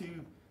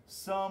 into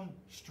some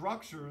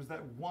structures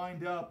that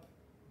wind up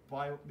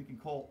by what we can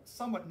call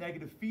somewhat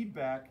negative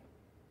feedback,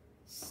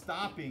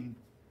 stopping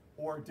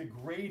or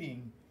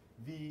degrading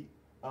the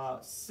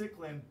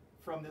cyclin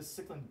from this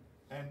cyclin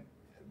and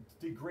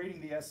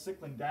degrading the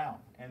S-cyclin down.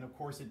 And of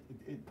course,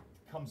 it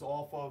comes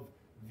off of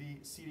the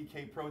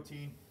CDK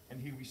protein,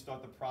 and here we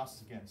start the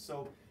process again.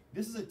 So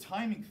this is a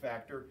timing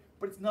factor,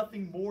 but it's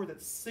nothing more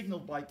that's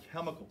signaled by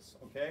chemicals,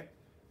 okay?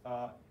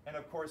 And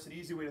of course, an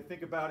easy way to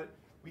think about it,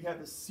 we have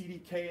the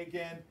CDK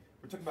again.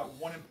 We're talking about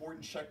one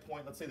important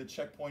checkpoint, let's say the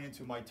checkpoint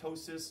into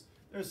mitosis.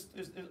 There's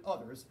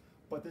others,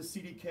 but this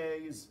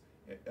CDK is,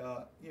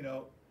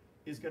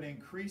 is going to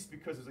increase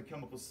because there's a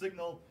chemical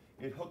signal.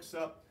 It hooks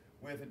up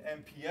with an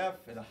MPF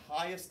at the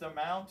highest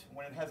amount.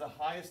 When it has a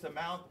highest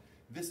amount,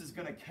 this is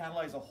going to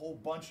catalyze a whole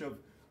bunch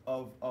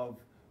of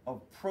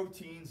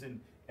proteins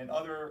and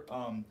other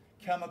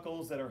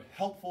chemicals that are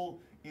helpful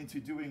into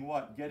doing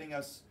what? Getting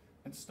us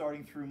and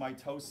starting through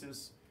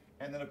mitosis.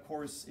 And then, of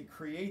course, it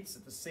creates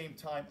at the same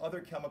time other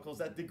chemicals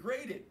that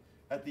degrade it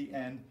at the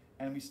end,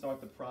 and we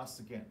start the process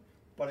again.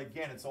 But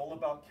again, it's all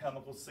about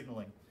chemical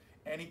signaling.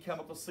 Any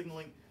chemical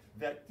signaling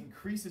that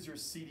increases your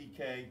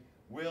CDK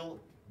will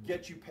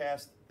get you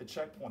past the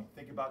checkpoint.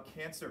 Think about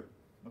cancer,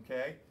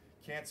 okay?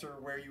 Cancer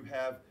where you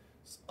have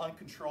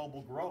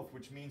uncontrollable growth,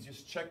 which means your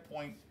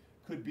checkpoint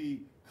could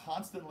be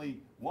constantly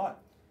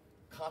what?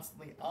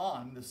 constantly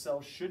on, the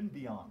cell shouldn't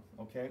be on,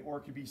 okay? Or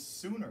it could be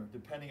sooner,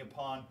 depending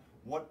upon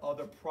what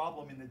other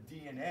problem in the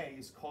DNA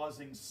is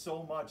causing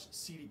so much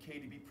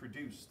CDK to be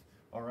produced,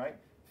 all right?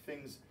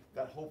 Things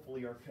that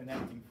hopefully are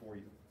connecting for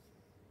you,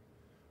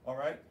 all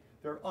right?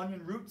 Their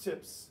onion root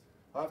tips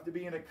have to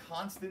be in a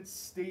constant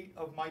state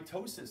of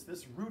mitosis.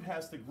 This root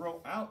has to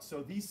grow out,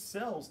 so these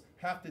cells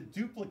have to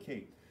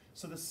duplicate.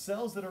 So the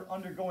cells that are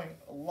undergoing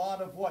a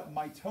lot of what?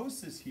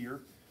 Mitosis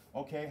here,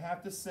 okay,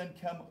 have to send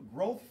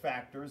growth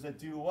factors that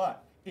do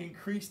what?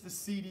 Increase the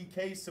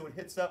CDK so it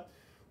hits up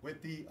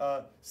with the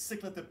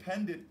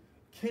cyclic-dependent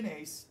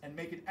kinase and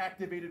make it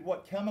activated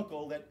what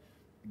chemical that,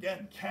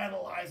 again,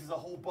 catalyzes a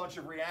whole bunch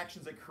of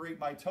reactions that create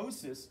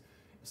mitosis.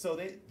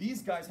 So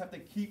these guys have to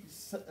keep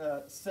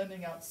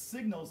sending out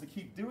signals to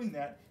keep doing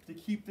that, to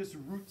keep this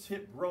root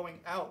tip growing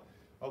out,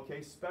 okay,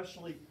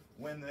 especially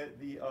when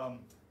the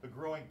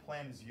growing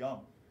plant is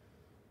young.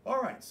 All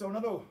right, so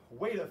another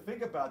way to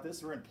think about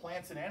this, or in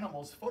plants and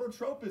animals,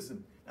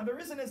 phototropism. Now there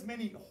isn't as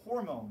many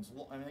hormones.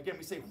 I mean, again,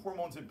 we say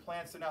hormones in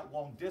plants, they're not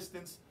long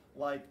distance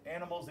like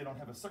animals. They don't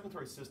have a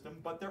circulatory system,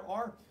 but there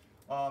are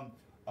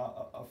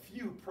a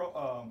few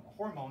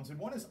hormones, and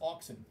one is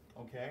auxin,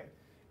 okay?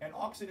 And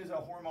auxin is a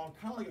hormone,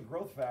 kind of like a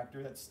growth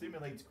factor that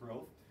stimulates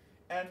growth.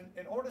 And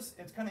in order,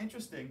 it's kind of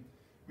interesting,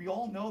 we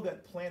all know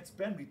that plants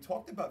bend. We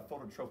talked about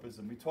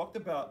phototropism. We talked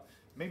about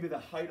maybe the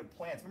height of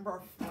plants.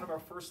 Remember one of our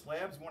first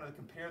labs, we wanted to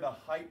compare the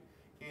height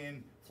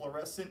in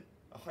fluorescent,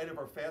 the height of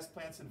our fast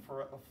plants in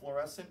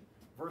fluorescent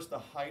versus the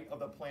height of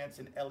the plants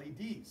in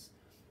LEDs.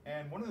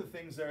 And one of the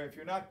things there, if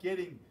you're not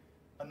getting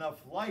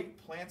enough light,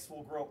 plants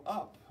will grow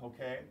up,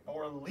 okay,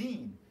 or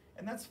lean.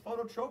 And that's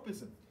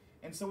phototropism.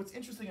 And so it's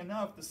interesting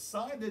enough, the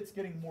side that's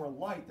getting more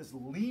light, this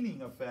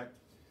leaning effect,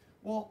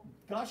 well,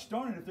 gosh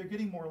darn it, if they're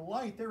getting more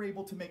light, they're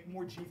able to make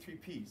more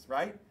G3Ps,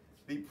 right?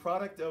 The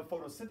product of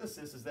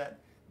photosynthesis is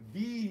that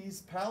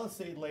these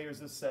palisade layers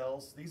of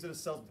cells, these are the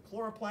cells with the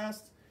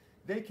chloroplasts,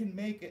 they can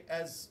make,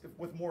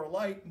 with more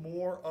light,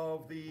 more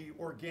of the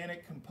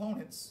organic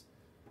components,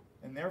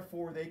 and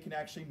therefore they can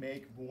actually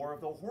make more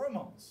of the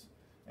hormones.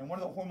 And one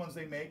of the hormones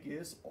they make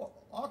is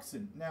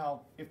auxin.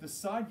 Now, if the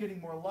side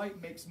getting more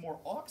light makes more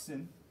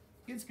auxin,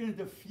 it's going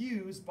to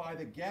diffuse by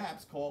the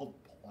gaps called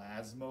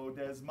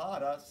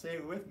plasmodesmata. Say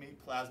it with me,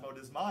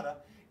 plasmodesmata.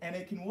 And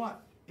it can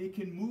what? It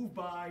can move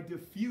by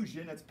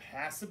diffusion. That's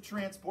passive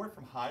transport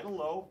from high to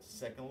low.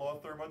 Second law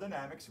of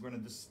thermodynamics. We're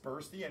going to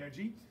disperse the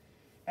energy.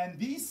 And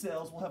these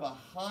cells will have a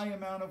high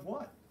amount of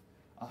what?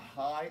 A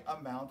high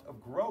amount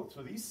of growth.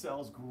 So these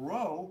cells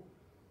grow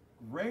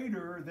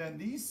greater than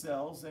these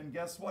cells. And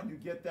guess what? You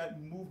get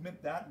that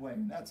movement that way.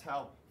 And that's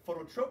how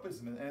phototropism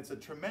is. And it's a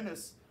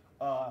tremendous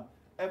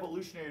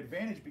evolutionary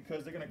advantage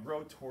because they're going to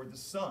grow toward the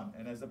sun.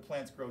 And as the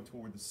plants grow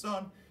toward the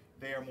sun,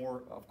 they are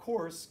more, of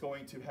course,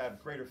 going to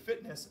have greater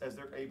fitness as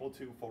they're able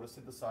to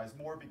photosynthesize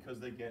more because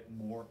they get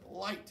more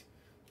light.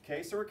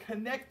 Okay, so we're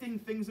connecting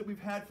things that we've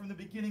had from the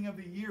beginning of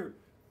the year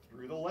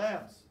through the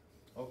labs.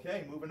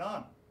 Okay, moving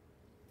on.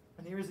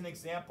 And here's an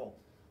example.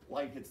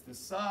 Light hits this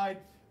side,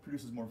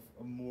 produces more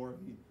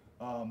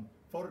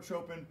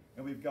phototropin,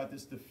 and we've got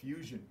this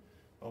diffusion.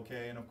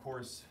 Okay, and of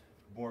course,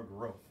 more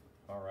growth.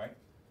 All right.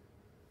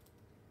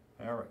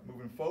 All right,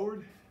 moving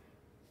forward.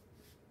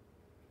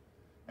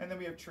 And then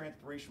we have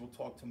transpiration we'll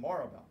talk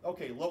tomorrow about.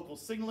 Okay, local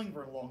signaling,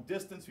 we're long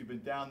distance, we've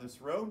been down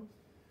this road.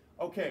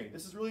 Okay,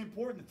 this is really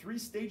important, the 3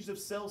 stages of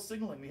cell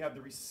signaling. We have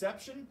the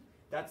reception,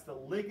 that's the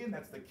ligand,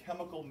 that's the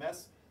chemical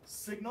mess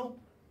signal,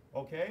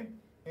 okay,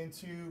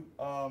 into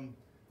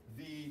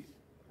the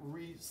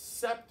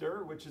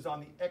receptor, which is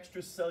on the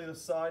extracellular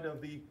side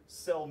of the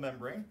cell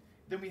membrane.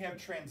 Then we have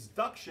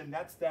transduction,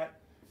 that's that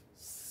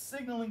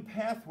signaling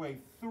pathway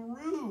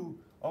through,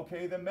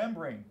 okay, the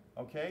membrane,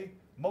 okay?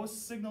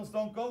 Most signals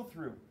don't go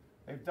through.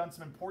 They've done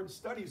some important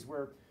studies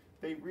where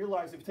they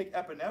realize if you take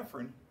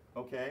epinephrine,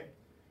 okay,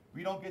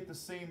 we don't get the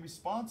same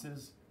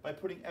responses by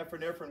putting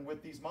epinephrine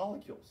with these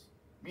molecules.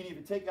 Meaning if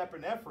you take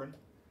epinephrine,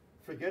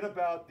 forget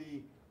about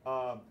the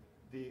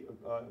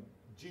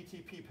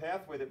GTP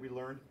pathway that we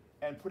learned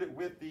and put it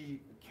with the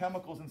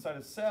chemicals inside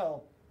a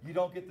cell, you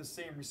don't get the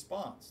same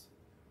response.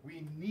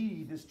 We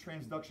need this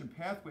transduction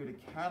pathway to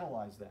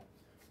catalyze that,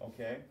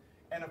 okay?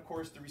 And of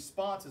course, the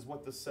response is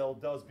what the cell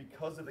does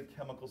because of the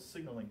chemical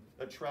signaling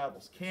that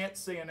travels. Can't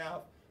say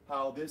enough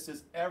how this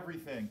is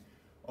everything,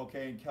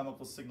 okay, in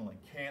chemical signaling.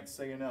 Can't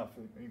say enough.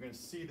 And you're going to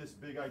see this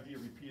big idea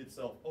repeat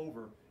itself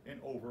over and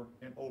over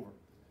and over.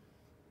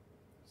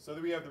 So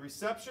then we have the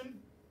reception.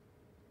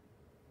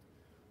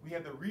 We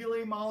have the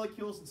relay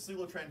molecules and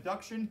signal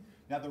transduction.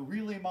 Now the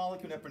relay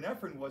molecule in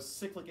epinephrine was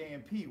cyclic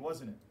AMP,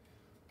 wasn't it?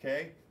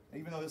 Okay?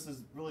 Even though this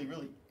is really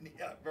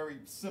very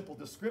simple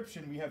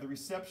description, we have the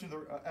reception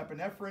of the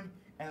epinephrine,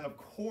 and of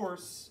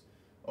course,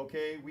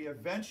 okay, we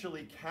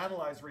eventually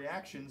catalyze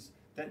reactions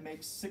that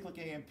make cyclic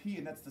AMP,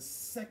 and that's the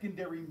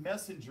secondary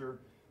messenger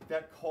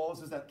that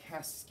causes that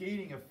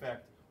cascading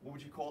effect, what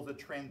would you call the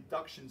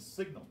transduction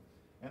signal.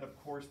 And of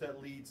course,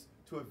 that leads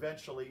to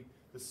eventually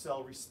the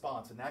cell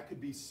response. And that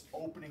could be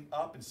opening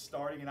up and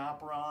starting an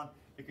operon.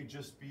 It could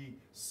just be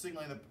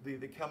signaling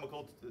the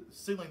chemical,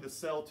 signaling the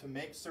cell to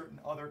make certain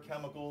other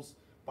chemicals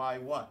by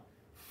what?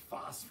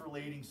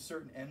 Phosphorylating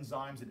certain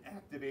enzymes and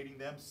activating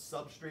them.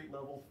 Substrate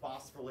level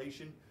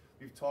phosphorylation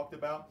we've talked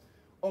about.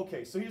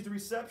 Okay, so here's the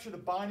reception. The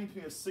binding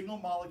between a signal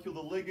molecule,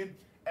 the ligand,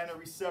 and a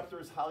receptor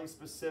is highly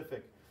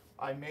specific.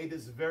 I made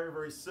this very,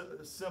 very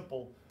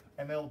simple,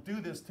 and they'll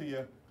do this to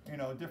you. You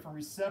know, different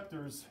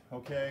receptors,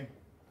 okay,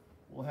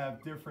 will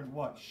have different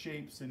what?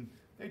 Shapes, and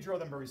they draw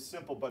them very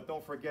simple, but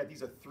don't forget,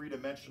 these are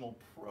three-dimensional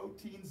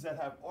proteins that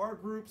have R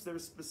groups. They're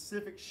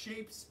specific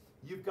shapes.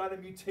 You've got a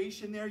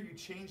mutation there. You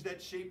change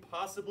that shape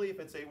possibly if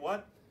it's a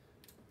what?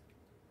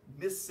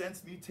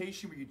 Missense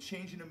mutation where you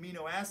change an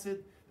amino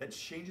acid that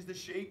changes the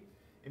shape.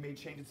 It may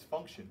change its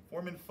function.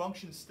 Form and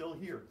function is still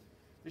here.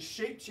 The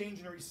shape change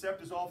in a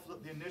receptor is also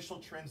the initial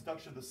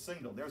transduction of the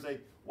signal. There's a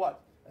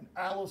what? An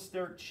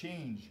allosteric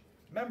change.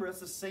 Remember, that's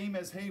the same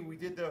as, hey, we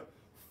did the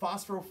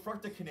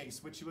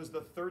phosphorofructokinase, which was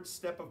the third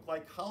step of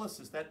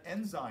glycolysis. That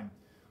enzyme,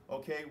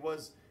 okay,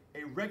 was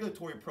a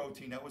regulatory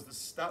protein. That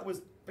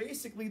was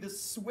basically the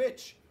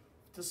switch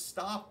to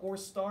stop or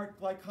start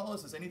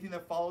glycolysis. Anything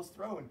that follows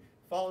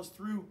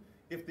through,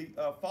 if the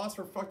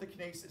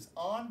phosphorofructokinase is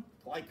on,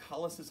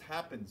 glycolysis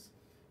happens.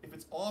 If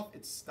it's off,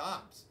 it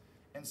stops.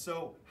 And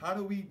so how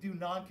do we do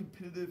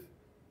non-competitive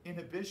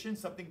inhibition?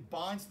 Something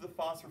binds to the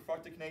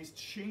phosphorofructokinase,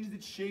 changes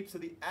its shape so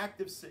the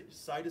active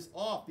site is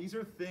off. These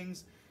are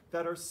things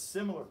that are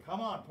similar. Come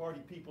on,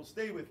 party people,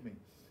 stay with me.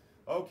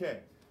 Okay.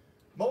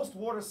 Most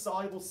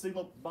water-soluble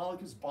signal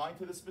molecules bind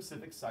to the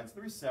specific sites of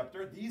the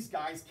receptor. These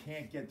guys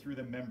can't get through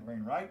the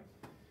membrane, right?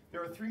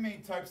 There are three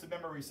main types of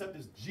membrane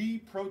receptors. G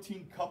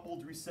protein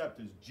coupled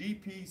receptors,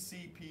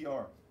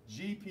 GPCPR,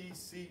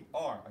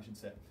 GPCR, I should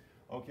say.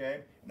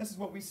 Okay, and this is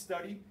what we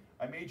study.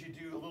 I made you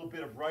do a little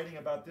bit of writing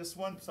about this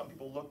one. Some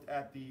people looked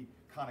at the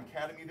Khan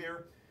Academy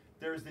there.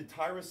 There's the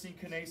tyrosine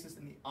kinases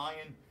and the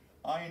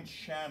ion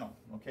channel.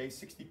 Okay,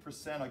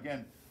 60%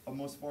 again of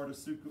most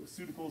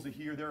pharmaceuticals are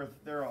here.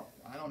 There are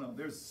I don't know.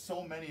 There's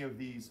so many of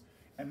these.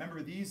 And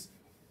remember, these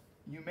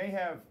you may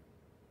have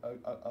a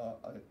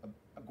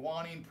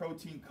guanine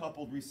protein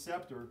coupled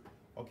receptor.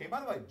 Okay,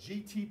 by the way,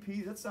 GTP,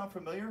 does that sound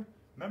familiar?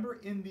 Remember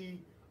in the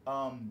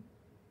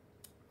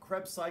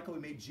Krebs cycle, we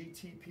made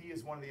GTP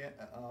as one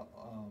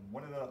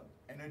of the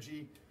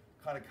energy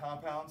kind of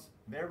compounds.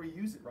 There we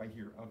use it right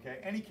here. Okay.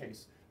 Any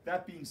case,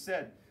 that being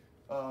said,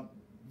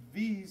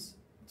 these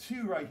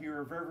two right here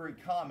are very, very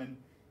common.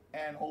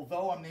 And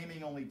although I'm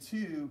naming only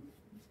two,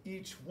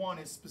 each one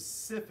is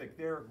specific.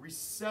 They're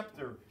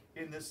receptor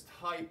in this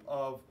type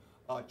of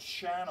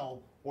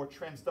channel or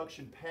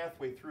transduction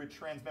pathway through a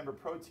transmembrane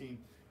protein.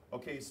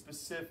 Okay,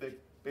 specific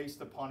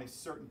based upon a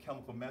certain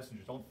chemical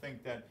messenger. Don't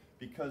think that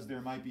because there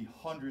might be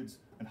hundreds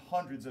and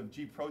hundreds of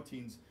G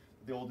proteins,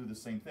 they all do the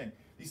same thing.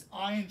 These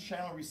ion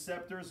channel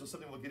receptors are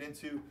something we'll get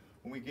into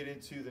when we get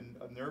into the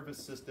nervous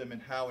system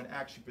and how an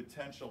action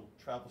potential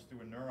travels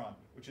through a neuron,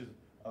 which is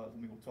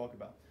something we'll talk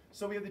about.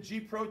 So we have the G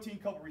protein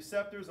coupled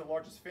receptors, the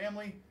largest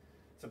family.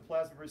 It's a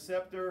plasma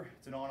receptor.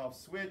 It's an on-off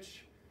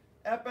switch.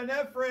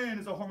 Epinephrine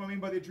is a hormone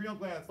made by the adrenal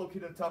gland. It's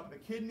located on top of the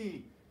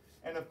kidney.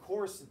 And of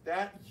course,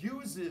 that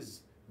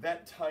uses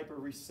that type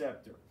of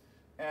receptor.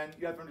 And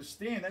you have to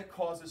understand that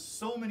causes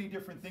so many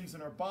different things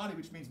in our body,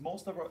 which means a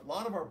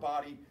lot of our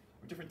body,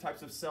 or different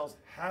types of cells,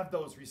 have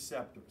those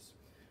receptors.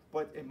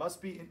 But it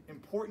must be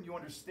important you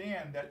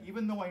understand that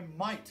even though I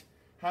might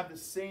have the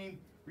same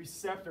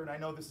receptor, and I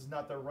know this is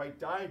not the right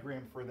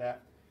diagram for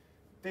that,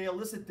 they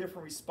elicit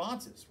different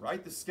responses,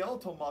 right? The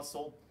skeletal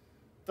muscle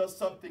does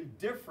something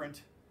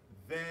different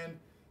than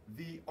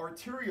the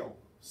arterial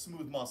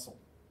smooth muscle.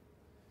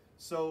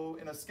 So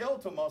in a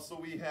skeletal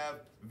muscle, we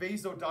have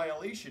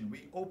vasodilation.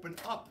 We open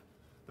up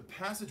the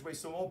passageway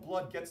so more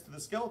blood gets to the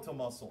skeletal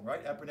muscle,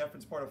 right? Epinephrine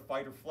is part of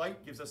fight or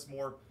flight, gives us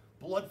more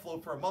blood flow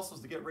for our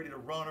muscles to get ready to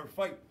run or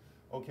fight,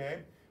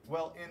 okay?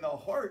 Well, in the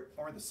heart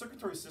or the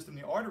circulatory system,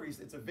 the arteries,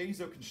 it's a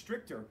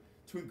vasoconstrictor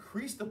to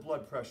increase the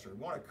blood pressure. We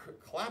want to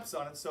collapse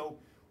on it so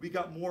we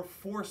got more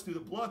force through the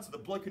blood so the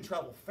blood can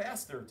travel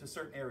faster to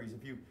certain areas.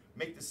 If you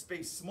make the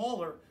space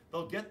smaller,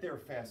 they'll get there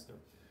faster,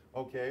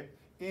 okay?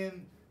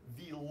 In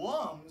the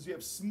lungs, you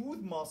have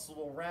smooth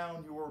muscle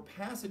around your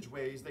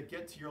passageways that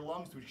get to your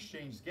lungs to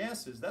exchange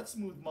gases. That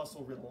smooth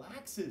muscle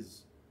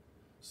relaxes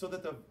so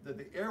that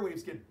the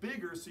airwaves get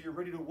bigger so you're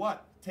ready to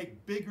what?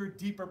 Take bigger,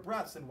 deeper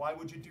breaths. And why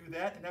would you do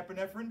that in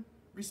epinephrine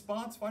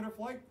response, fight or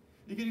flight?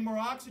 You're getting more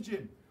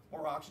oxygen.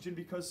 More oxygen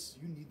because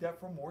you need that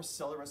for more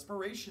cellular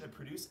respiration to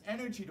produce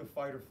energy to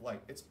fight or flight.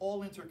 It's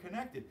all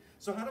interconnected.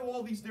 So how do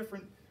all these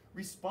different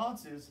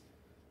responses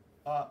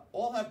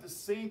all have the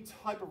same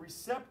type of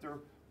receptor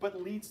but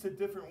leads to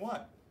different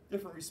what?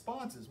 Different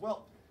responses.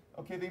 Well,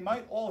 okay, they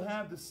might all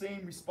have the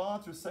same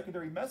response or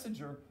secondary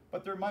messenger,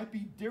 but there might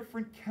be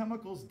different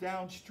chemicals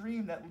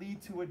downstream that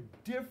lead to a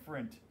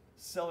different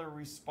cellular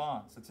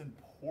response. It's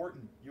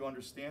important you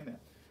understand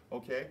that,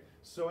 okay?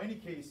 So in any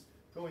case,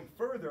 going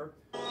further,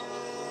 so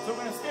I'm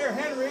going to scare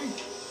Henry.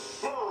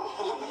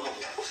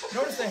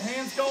 Notice the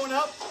hands going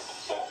up?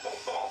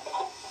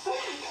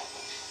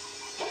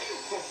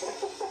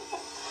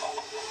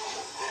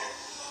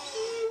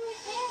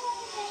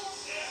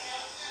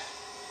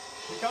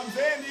 Here comes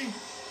Andy.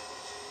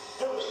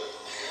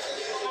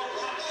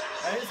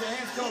 Now here's the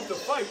hands come up to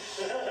fight.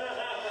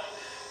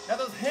 Now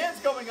those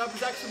hands going up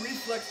is actually a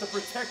reflex to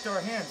protect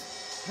our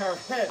hands, our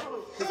head,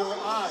 because of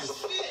our eyes.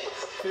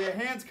 So your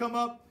hands come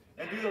up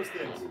and do those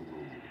things.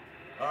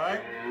 All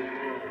right?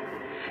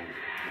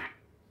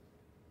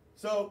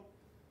 So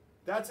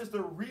that's just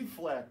a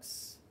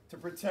reflex to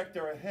protect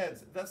our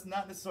heads. That's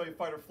not necessarily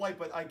fight or flight,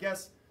 but I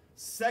guess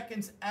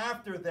seconds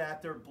after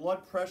that, their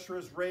blood pressure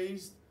is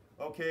raised.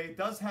 Okay, it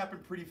does happen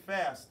pretty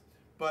fast,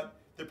 but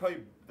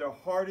their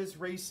heart is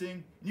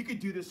racing. And you could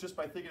do this just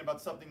by thinking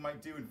about something you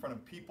might do in front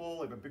of people,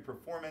 like a big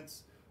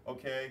performance.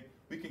 Okay,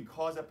 we can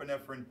cause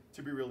epinephrine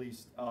to be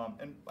released.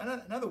 And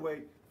another way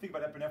to think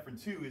about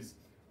epinephrine too is,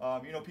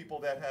 you know, people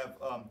that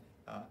have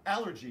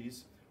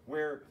allergies,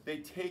 where they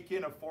take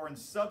in a foreign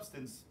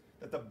substance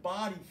that the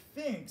body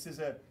thinks is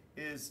a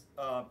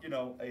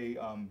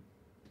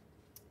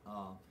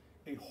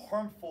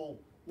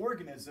harmful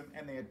organism,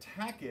 and they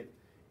attack it.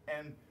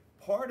 And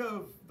part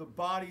of the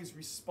body's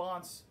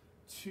response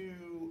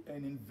to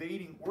an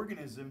invading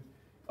organism,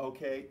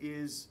 okay,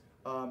 is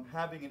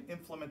having an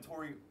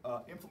inflammatory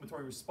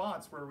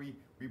response where we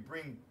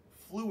bring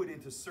fluid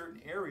into certain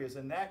areas,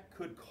 and that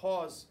could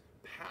cause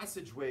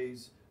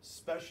passageways,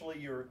 especially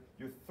your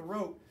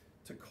throat,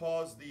 to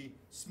cause the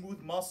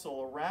smooth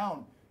muscle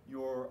around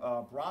your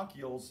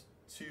bronchioles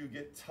to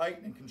get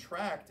tight and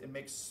contract and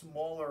make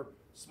smaller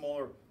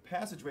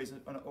passageways,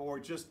 or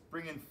just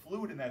bring in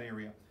fluid in that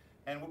area.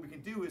 And what we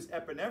can do is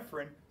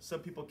epinephrine.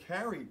 Some people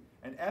carry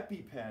an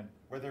EpiPen,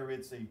 whether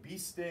it's a bee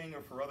sting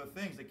or for other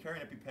things, they carry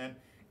an EpiPen,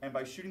 and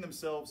by shooting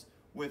themselves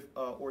with,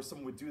 or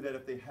someone would do that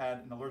if they had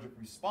an allergic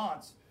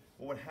response,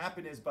 what would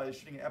happen is by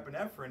shooting an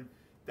epinephrine,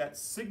 that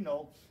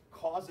signal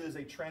causes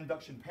a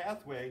transduction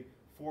pathway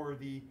for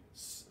the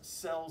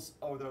cells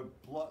or the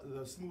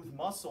smooth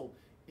muscle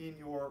in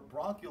your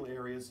bronchial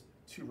areas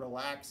to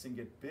relax and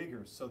get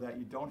bigger, so that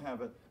you don't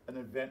have an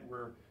event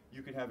where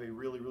you can have a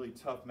really, really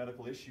tough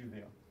medical issue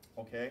there.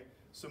 Okay,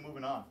 so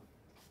moving on.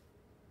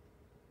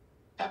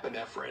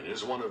 Epinephrine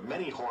is one of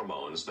many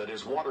hormones that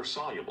is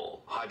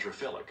water-soluble,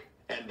 hydrophilic,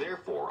 and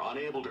therefore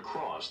unable to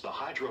cross the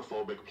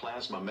hydrophobic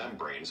plasma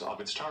membranes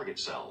of its target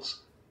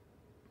cells.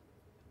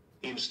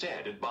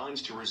 Instead, it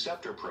binds to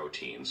receptor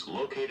proteins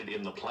located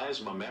in the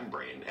plasma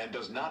membrane and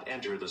does not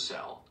enter the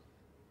cell.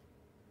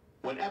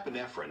 When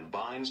epinephrine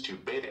binds to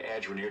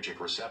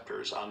beta-adrenergic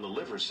receptors on the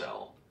liver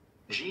cell,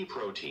 G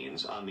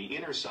proteins on the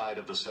inner side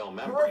of the cell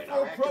membrane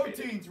are activated.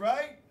 Proteins,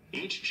 right?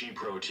 Each G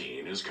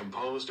protein is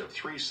composed of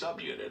 3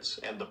 subunits,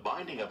 and the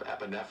binding of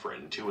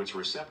epinephrine to its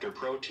receptor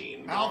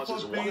protein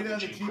causes one of the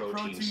G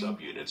protein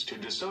subunits to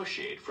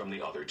dissociate from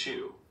the other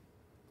 2.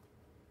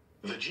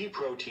 The G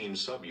protein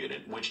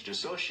subunit which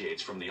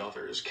dissociates from the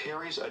others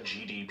carries a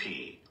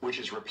GDP, which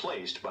is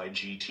replaced by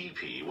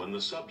GTP when the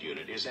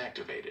subunit is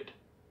activated.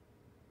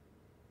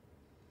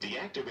 The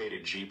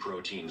activated G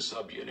protein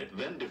subunit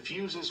then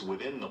diffuses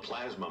within the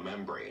plasma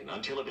membrane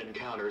until it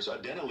encounters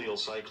adenylyl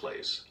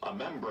cyclase, a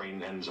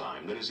membrane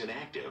enzyme that is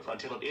inactive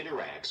until it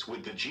interacts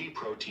with the G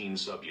protein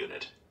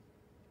subunit.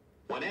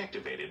 When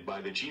activated by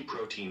the G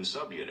protein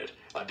subunit,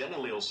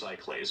 adenylyl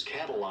cyclase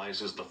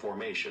catalyzes the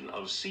formation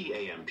of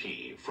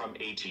CAMP from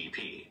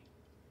ATP.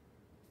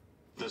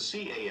 The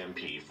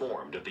CAMP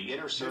formed at the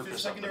inner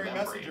surface of the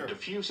membrane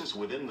diffuses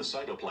within the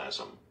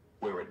cytoplasm,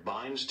 where it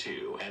binds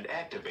to and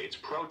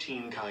activates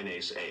protein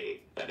kinase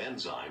A, an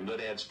enzyme that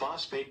adds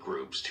phosphate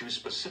groups to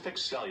specific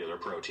cellular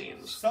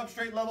proteins.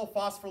 Substrate level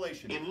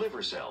phosphorylation. In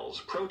liver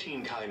cells,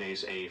 protein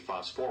kinase A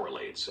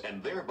phosphorylates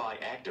and thereby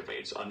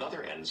activates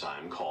another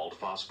enzyme called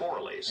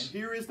phosphorylase, and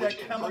here is that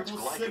which converts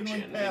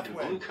glycogen into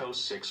pathway.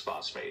 glucose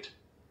 6-phosphate.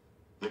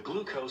 The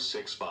glucose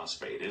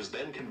 6-phosphate is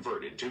then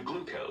converted to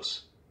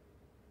glucose.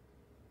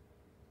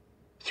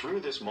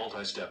 Through this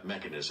multi-step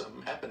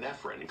mechanism,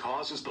 epinephrine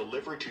causes the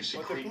liver to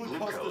secrete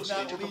glucose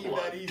into the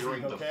blood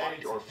during the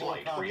fight or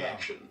flight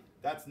reaction.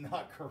 That's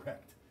not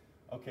correct.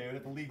 Okay, we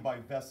have to lead by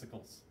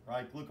vesicles,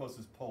 right? Glucose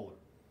is polar.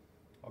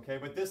 Okay,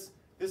 but this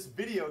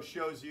video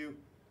shows you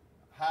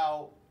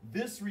how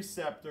this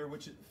receptor,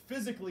 which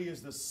physically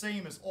is the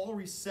same as all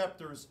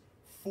receptors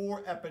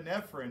for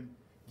epinephrine,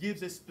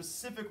 gives a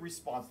specific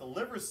response. The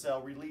liver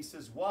cell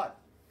releases what?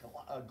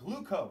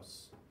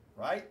 Glucose,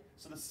 right?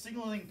 So the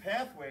signaling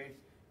pathway,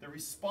 the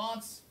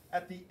response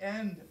at the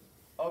end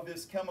of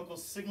this chemical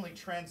signaling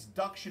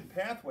transduction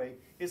pathway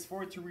is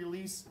for it to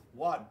release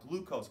what?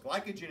 Glucose.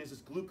 Glycogen is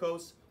this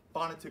glucose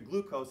bonded to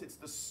glucose. It's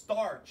the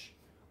starch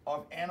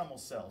of animal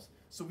cells.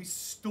 So we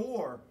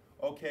store,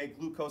 okay,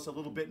 glucose a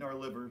little bit in our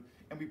liver,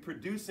 and we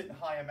produce it in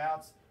high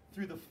amounts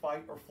through the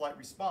fight or flight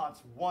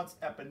response once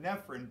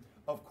epinephrine,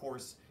 of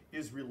course,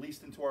 is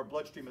released into our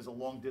bloodstream as a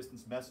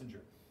long-distance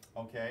messenger,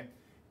 okay?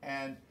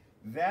 And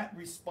that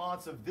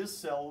response of this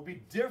cell will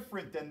be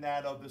different than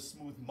that of the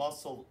smooth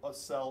muscle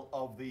cell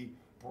of the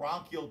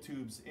bronchial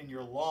tubes in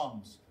your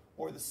lungs,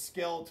 or the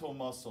skeletal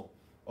muscle.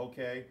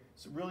 Okay,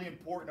 it's really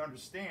important to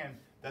understand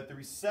that the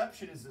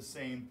reception is the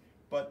same,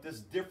 but there's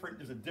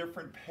a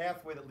different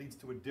pathway that leads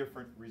to a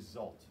different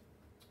result.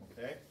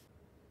 Okay,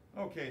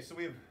 okay, so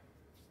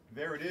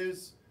there it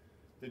is,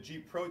 the G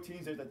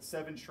proteins. There's that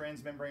 7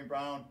 transmembrane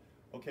bound,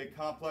 okay,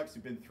 complex.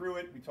 We've been through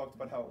it. We talked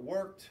about how it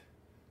worked.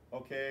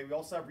 Okay, we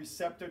also have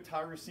receptor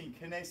tyrosine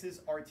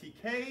kinases,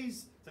 RTKs.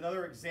 It's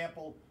another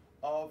example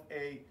of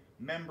a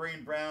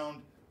membrane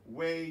bound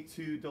way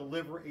to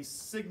deliver a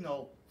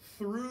signal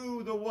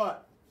through the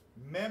what?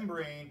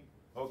 Membrane,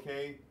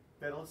 okay,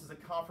 that elicits a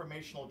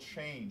conformational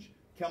change.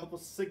 Chemical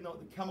signal,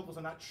 the chemicals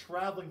are not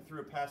traveling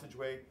through a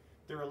passageway,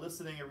 they're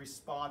eliciting a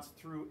response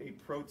through a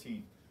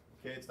protein.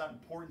 Okay, it's not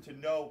important to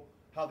know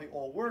how they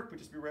all work, but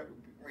just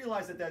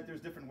realize that there's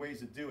different ways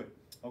to do it.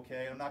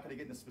 Okay, I'm not going to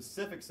get into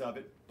specifics of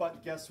it,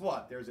 but guess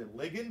what? There's a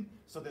ligand,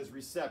 so there's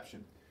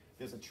reception.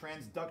 There's a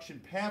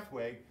transduction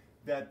pathway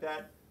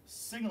that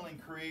signaling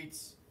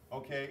creates,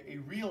 okay, a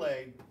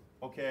relay,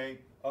 okay,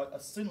 a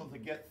signal to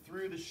get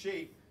through the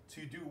shape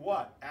to do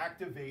what?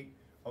 Activate,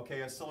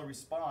 okay, a cellular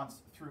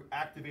response through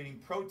activating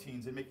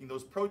proteins and making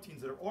those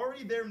proteins that are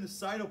already there in the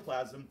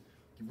cytoplasm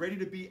ready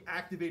to be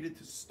activated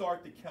to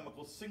start the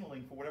chemical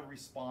signaling for whatever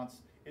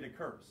response it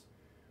occurs.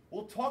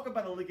 We'll talk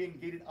about a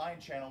ligand-gated ion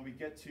channel when we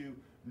get to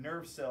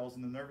nerve cells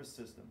in the nervous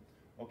system,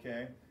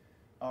 okay?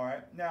 All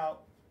right, now,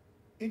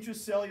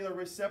 intracellular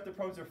receptor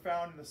proteins are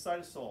found in the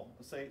cytosol.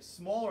 Let's say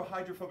smaller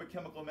hydrophobic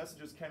chemical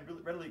messengers can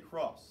readily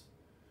cross,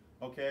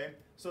 okay?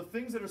 So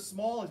things that are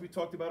small, as we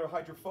talked about, are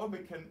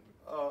hydrophobic, can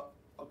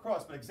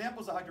cross. But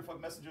examples of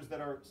hydrophobic messengers that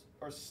are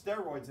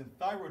steroids and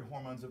thyroid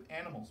hormones of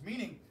animals,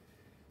 meaning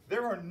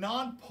there are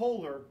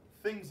non-polar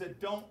things that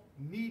don't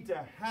need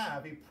to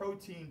have a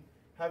protein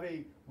have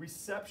a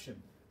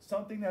reception.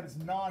 Something that is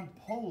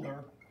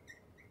non-polar,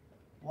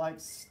 like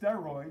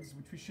steroids,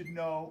 which we should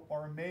know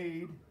are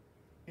made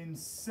in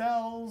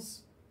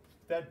cells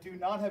that do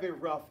not have a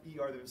rough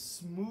ER, they're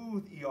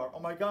smooth ER. Oh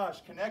my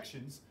gosh,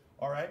 connections,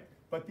 all right?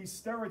 But these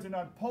steroids are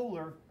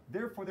non-polar,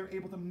 therefore they're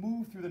able to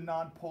move through the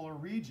non-polar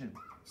region.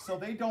 So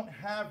they don't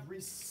have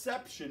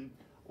reception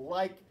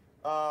like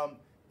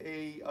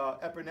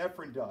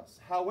epinephrine does.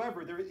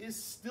 However, there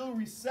is still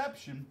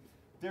reception.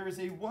 There is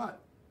a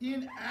what?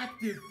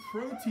 Inactive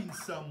protein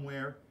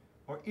somewhere,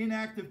 or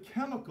inactive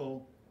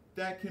chemical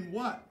that can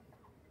what?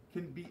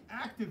 Can be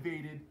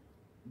activated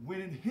when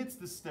it hits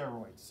the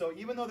steroid. So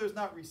even though there's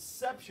not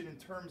reception in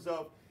terms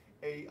of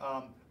a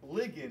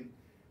ligand,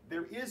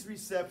 there is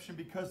reception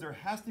because there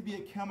has to be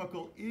a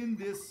chemical in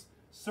this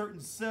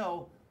certain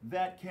cell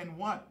that can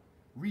what?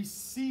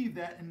 Receive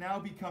that and now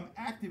become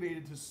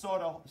activated to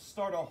start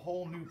a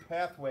whole new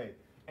pathway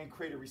and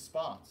create a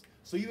response.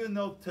 So even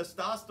though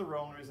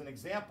testosterone is an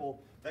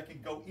example that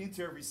can go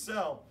into every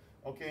cell,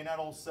 okay, not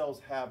all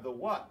cells have the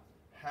what?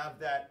 Have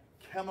that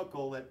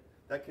chemical that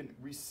can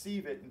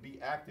receive it and be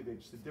activated.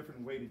 It's a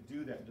different way to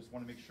do that. I just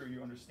want to make sure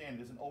you understand.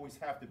 It doesn't always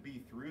have to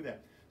be through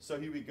that. So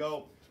here we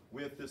go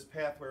with this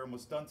pathway. We're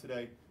almost done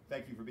today.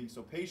 Thank you for being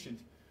so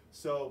patient.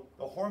 So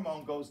the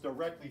hormone goes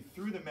directly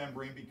through the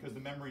membrane because the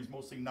membrane is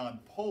mostly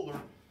non-polar,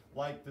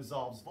 like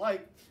dissolves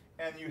like,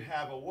 and you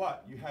have a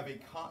what? You have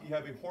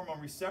a hormone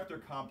receptor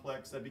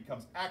complex that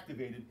becomes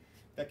activated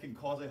that can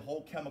cause a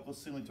whole chemical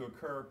signaling to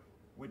occur,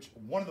 which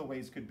one of the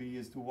ways could be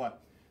is to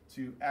what?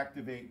 To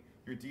activate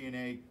your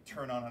DNA,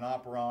 turn on an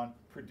operon,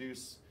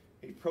 produce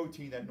a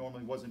protein that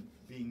normally wasn't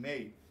being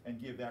made,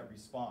 and give that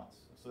response.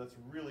 So that's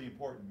really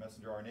important.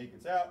 Messenger RNA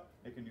gets out,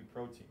 make a new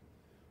protein.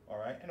 All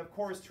right, and of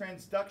course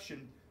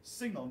transduction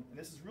signal, and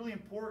this is really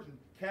important,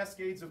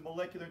 cascades of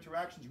molecular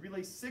interactions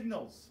relay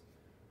signals,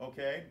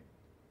 okay?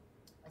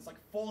 It's like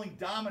falling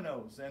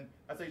dominoes, and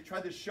as I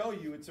tried to show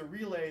you, it's a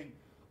relaying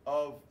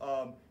of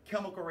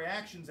chemical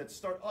reactions that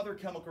start other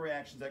chemical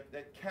reactions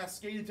that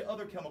cascade into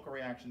other chemical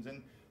reactions,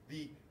 and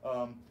the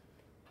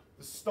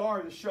star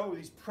of the show are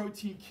these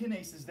protein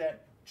kinases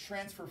that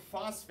transfer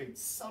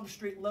phosphates,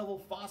 substrate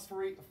level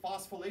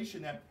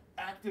phosphorylation that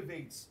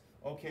activates,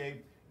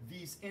 okay,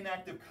 these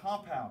inactive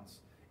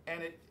compounds.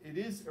 And it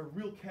is a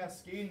real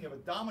cascading of a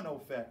domino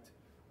effect,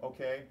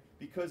 okay,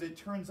 because it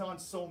turns on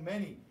so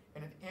many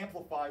and it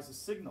amplifies the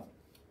signal,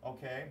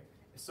 okay?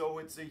 So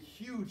it's a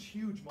huge,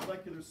 huge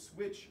molecular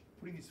switch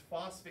putting these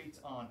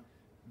phosphates on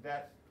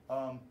that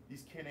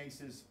these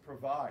kinases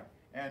provide.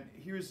 And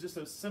here's just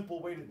a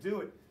simple way to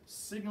do it.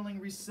 Signaling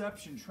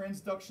reception,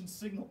 transduction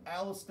signal,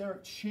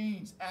 allosteric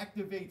change,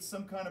 activates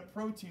some kind of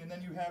protein, and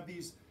then you have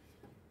these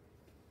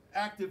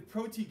active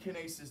protein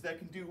kinases that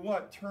can do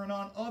what? Turn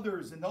on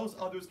others, and those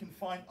others can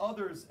find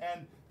others,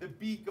 and the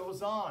beat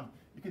goes on.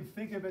 You can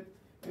think of it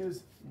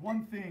as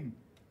one thing,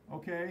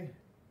 okay,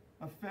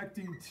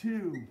 affecting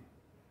two,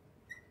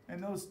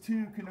 and those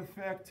two can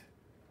affect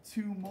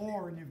two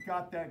more, and you've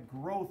got that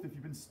growth if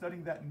you've been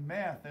studying that in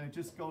math, and it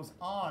just goes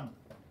on,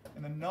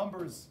 and the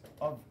numbers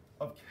of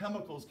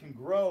chemicals can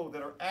grow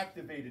that are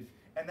activated,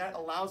 and that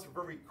allows for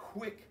very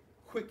quick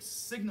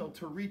signal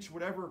to reach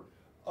whatever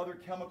other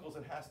chemicals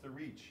it has to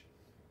reach,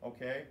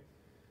 okay?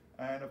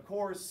 And of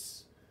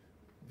course,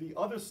 the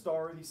other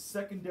star are these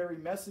secondary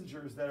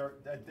messengers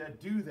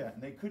that do that,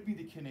 and they could be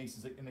the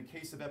kinases. In the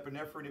case of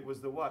epinephrine, it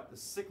was the what? The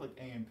cyclic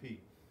AMP.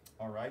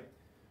 All right.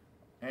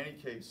 In any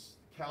case,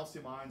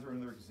 calcium ions are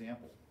another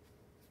example.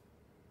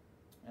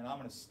 And I'm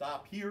going to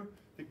stop here.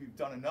 I think we've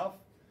done enough.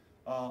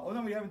 Oh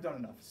no, we haven't done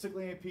enough.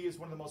 Cyclic AMP is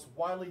one of the most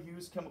widely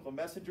used chemical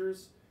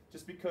messengers.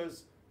 Just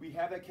because we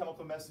have that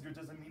chemical messenger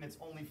doesn't mean it's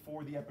only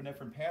for the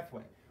epinephrine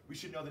pathway. We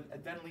should know that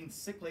adenylene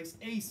cyclase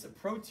ACE, a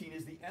protein,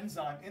 is the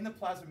enzyme in the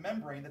plasma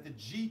membrane that the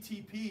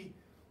GTP,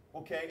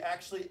 okay,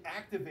 actually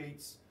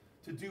activates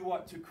to do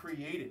what? To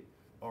create it.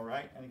 All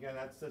right? And again,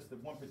 that's the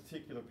one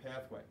particular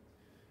pathway.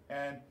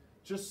 And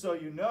just so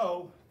you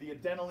know, the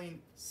adenylene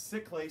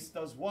cyclase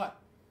does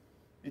what?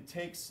 It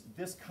takes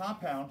this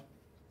compound,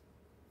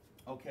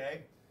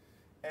 okay,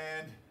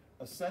 and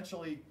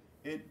essentially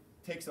it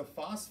takes a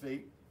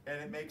phosphate and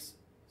it makes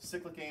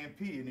cyclic AMP.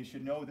 And you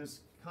should know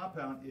this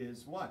compound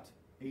is what?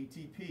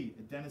 ATP,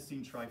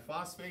 adenosine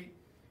triphosphate,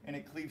 and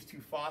it cleaves two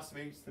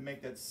phosphates to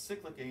make that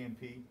cyclic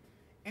AMP.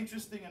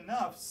 Interesting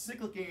enough,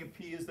 cyclic AMP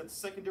is that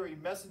secondary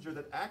messenger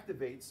that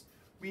activates.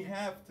 We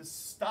have to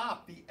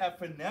stop the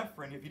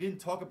epinephrine. If you didn't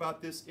talk about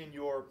this in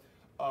your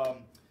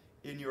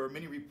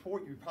mini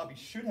report, you probably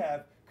should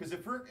have, because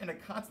if we're in a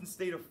constant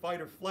state of fight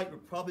or flight, we're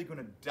probably going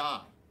to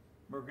die.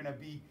 We're going to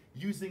be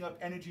using up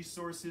energy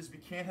sources. We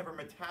can't have our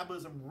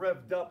metabolism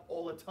revved up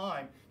all the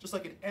time, just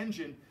like an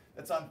engine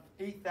that's on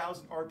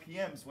 8,000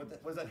 RPMs.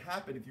 What does that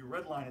happen if you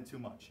redline it too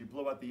much? You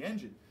blow out the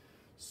engine.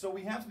 So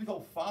we have something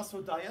called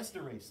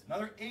phosphodiesterase,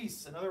 another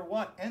ACE, another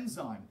what?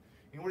 Enzyme.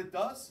 You know what it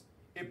does?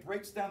 It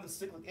breaks down the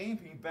cyclic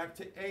AMP back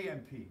to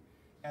AMP.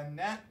 And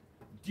that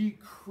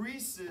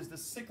decreases the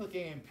cyclic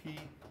AMP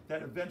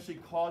that eventually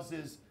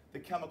causes the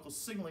chemical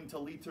signaling to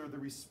lead to the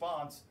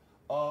response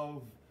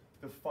of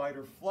the fight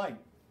or flight.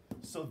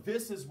 So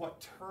this is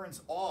what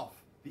turns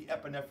off the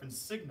epinephrine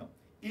signal.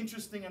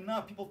 Interesting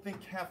enough, people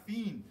think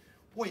caffeine.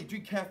 Boy, you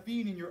drink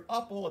caffeine and you're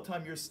up all the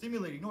time, you're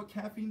stimulated. You know what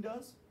caffeine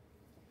does?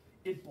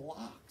 It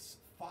blocks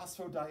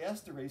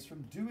phosphodiesterase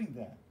from doing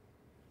that.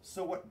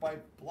 So by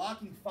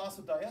blocking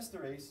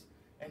phosphodiesterase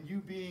and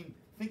you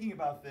thinking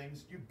about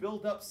things, you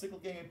build up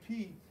cyclic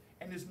AMP,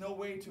 and there's no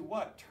way to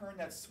what? Turn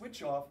that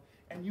switch off,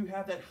 and you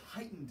have that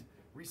heightened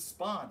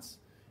response.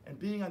 And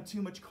being on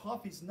too much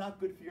coffee is not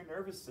good for your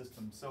nervous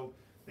system. So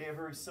they have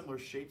very similar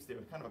shapes there.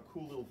 It's kind of a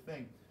cool little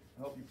thing.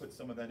 I hope you put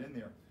some of that in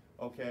there.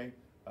 Okay,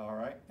 all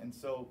right. And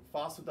so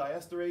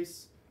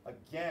phosphodiesterase,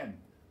 again,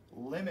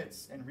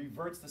 limits and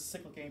reverts the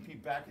cyclic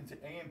AMP back into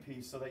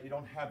AMP so that you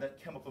don't have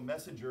that chemical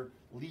messenger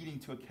leading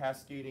to a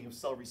cascading of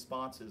cell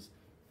responses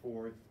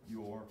for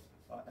your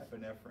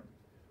epinephrine.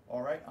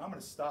 All right, I'm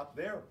going to stop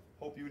there.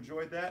 Hope you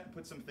enjoyed that and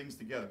put some things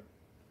together.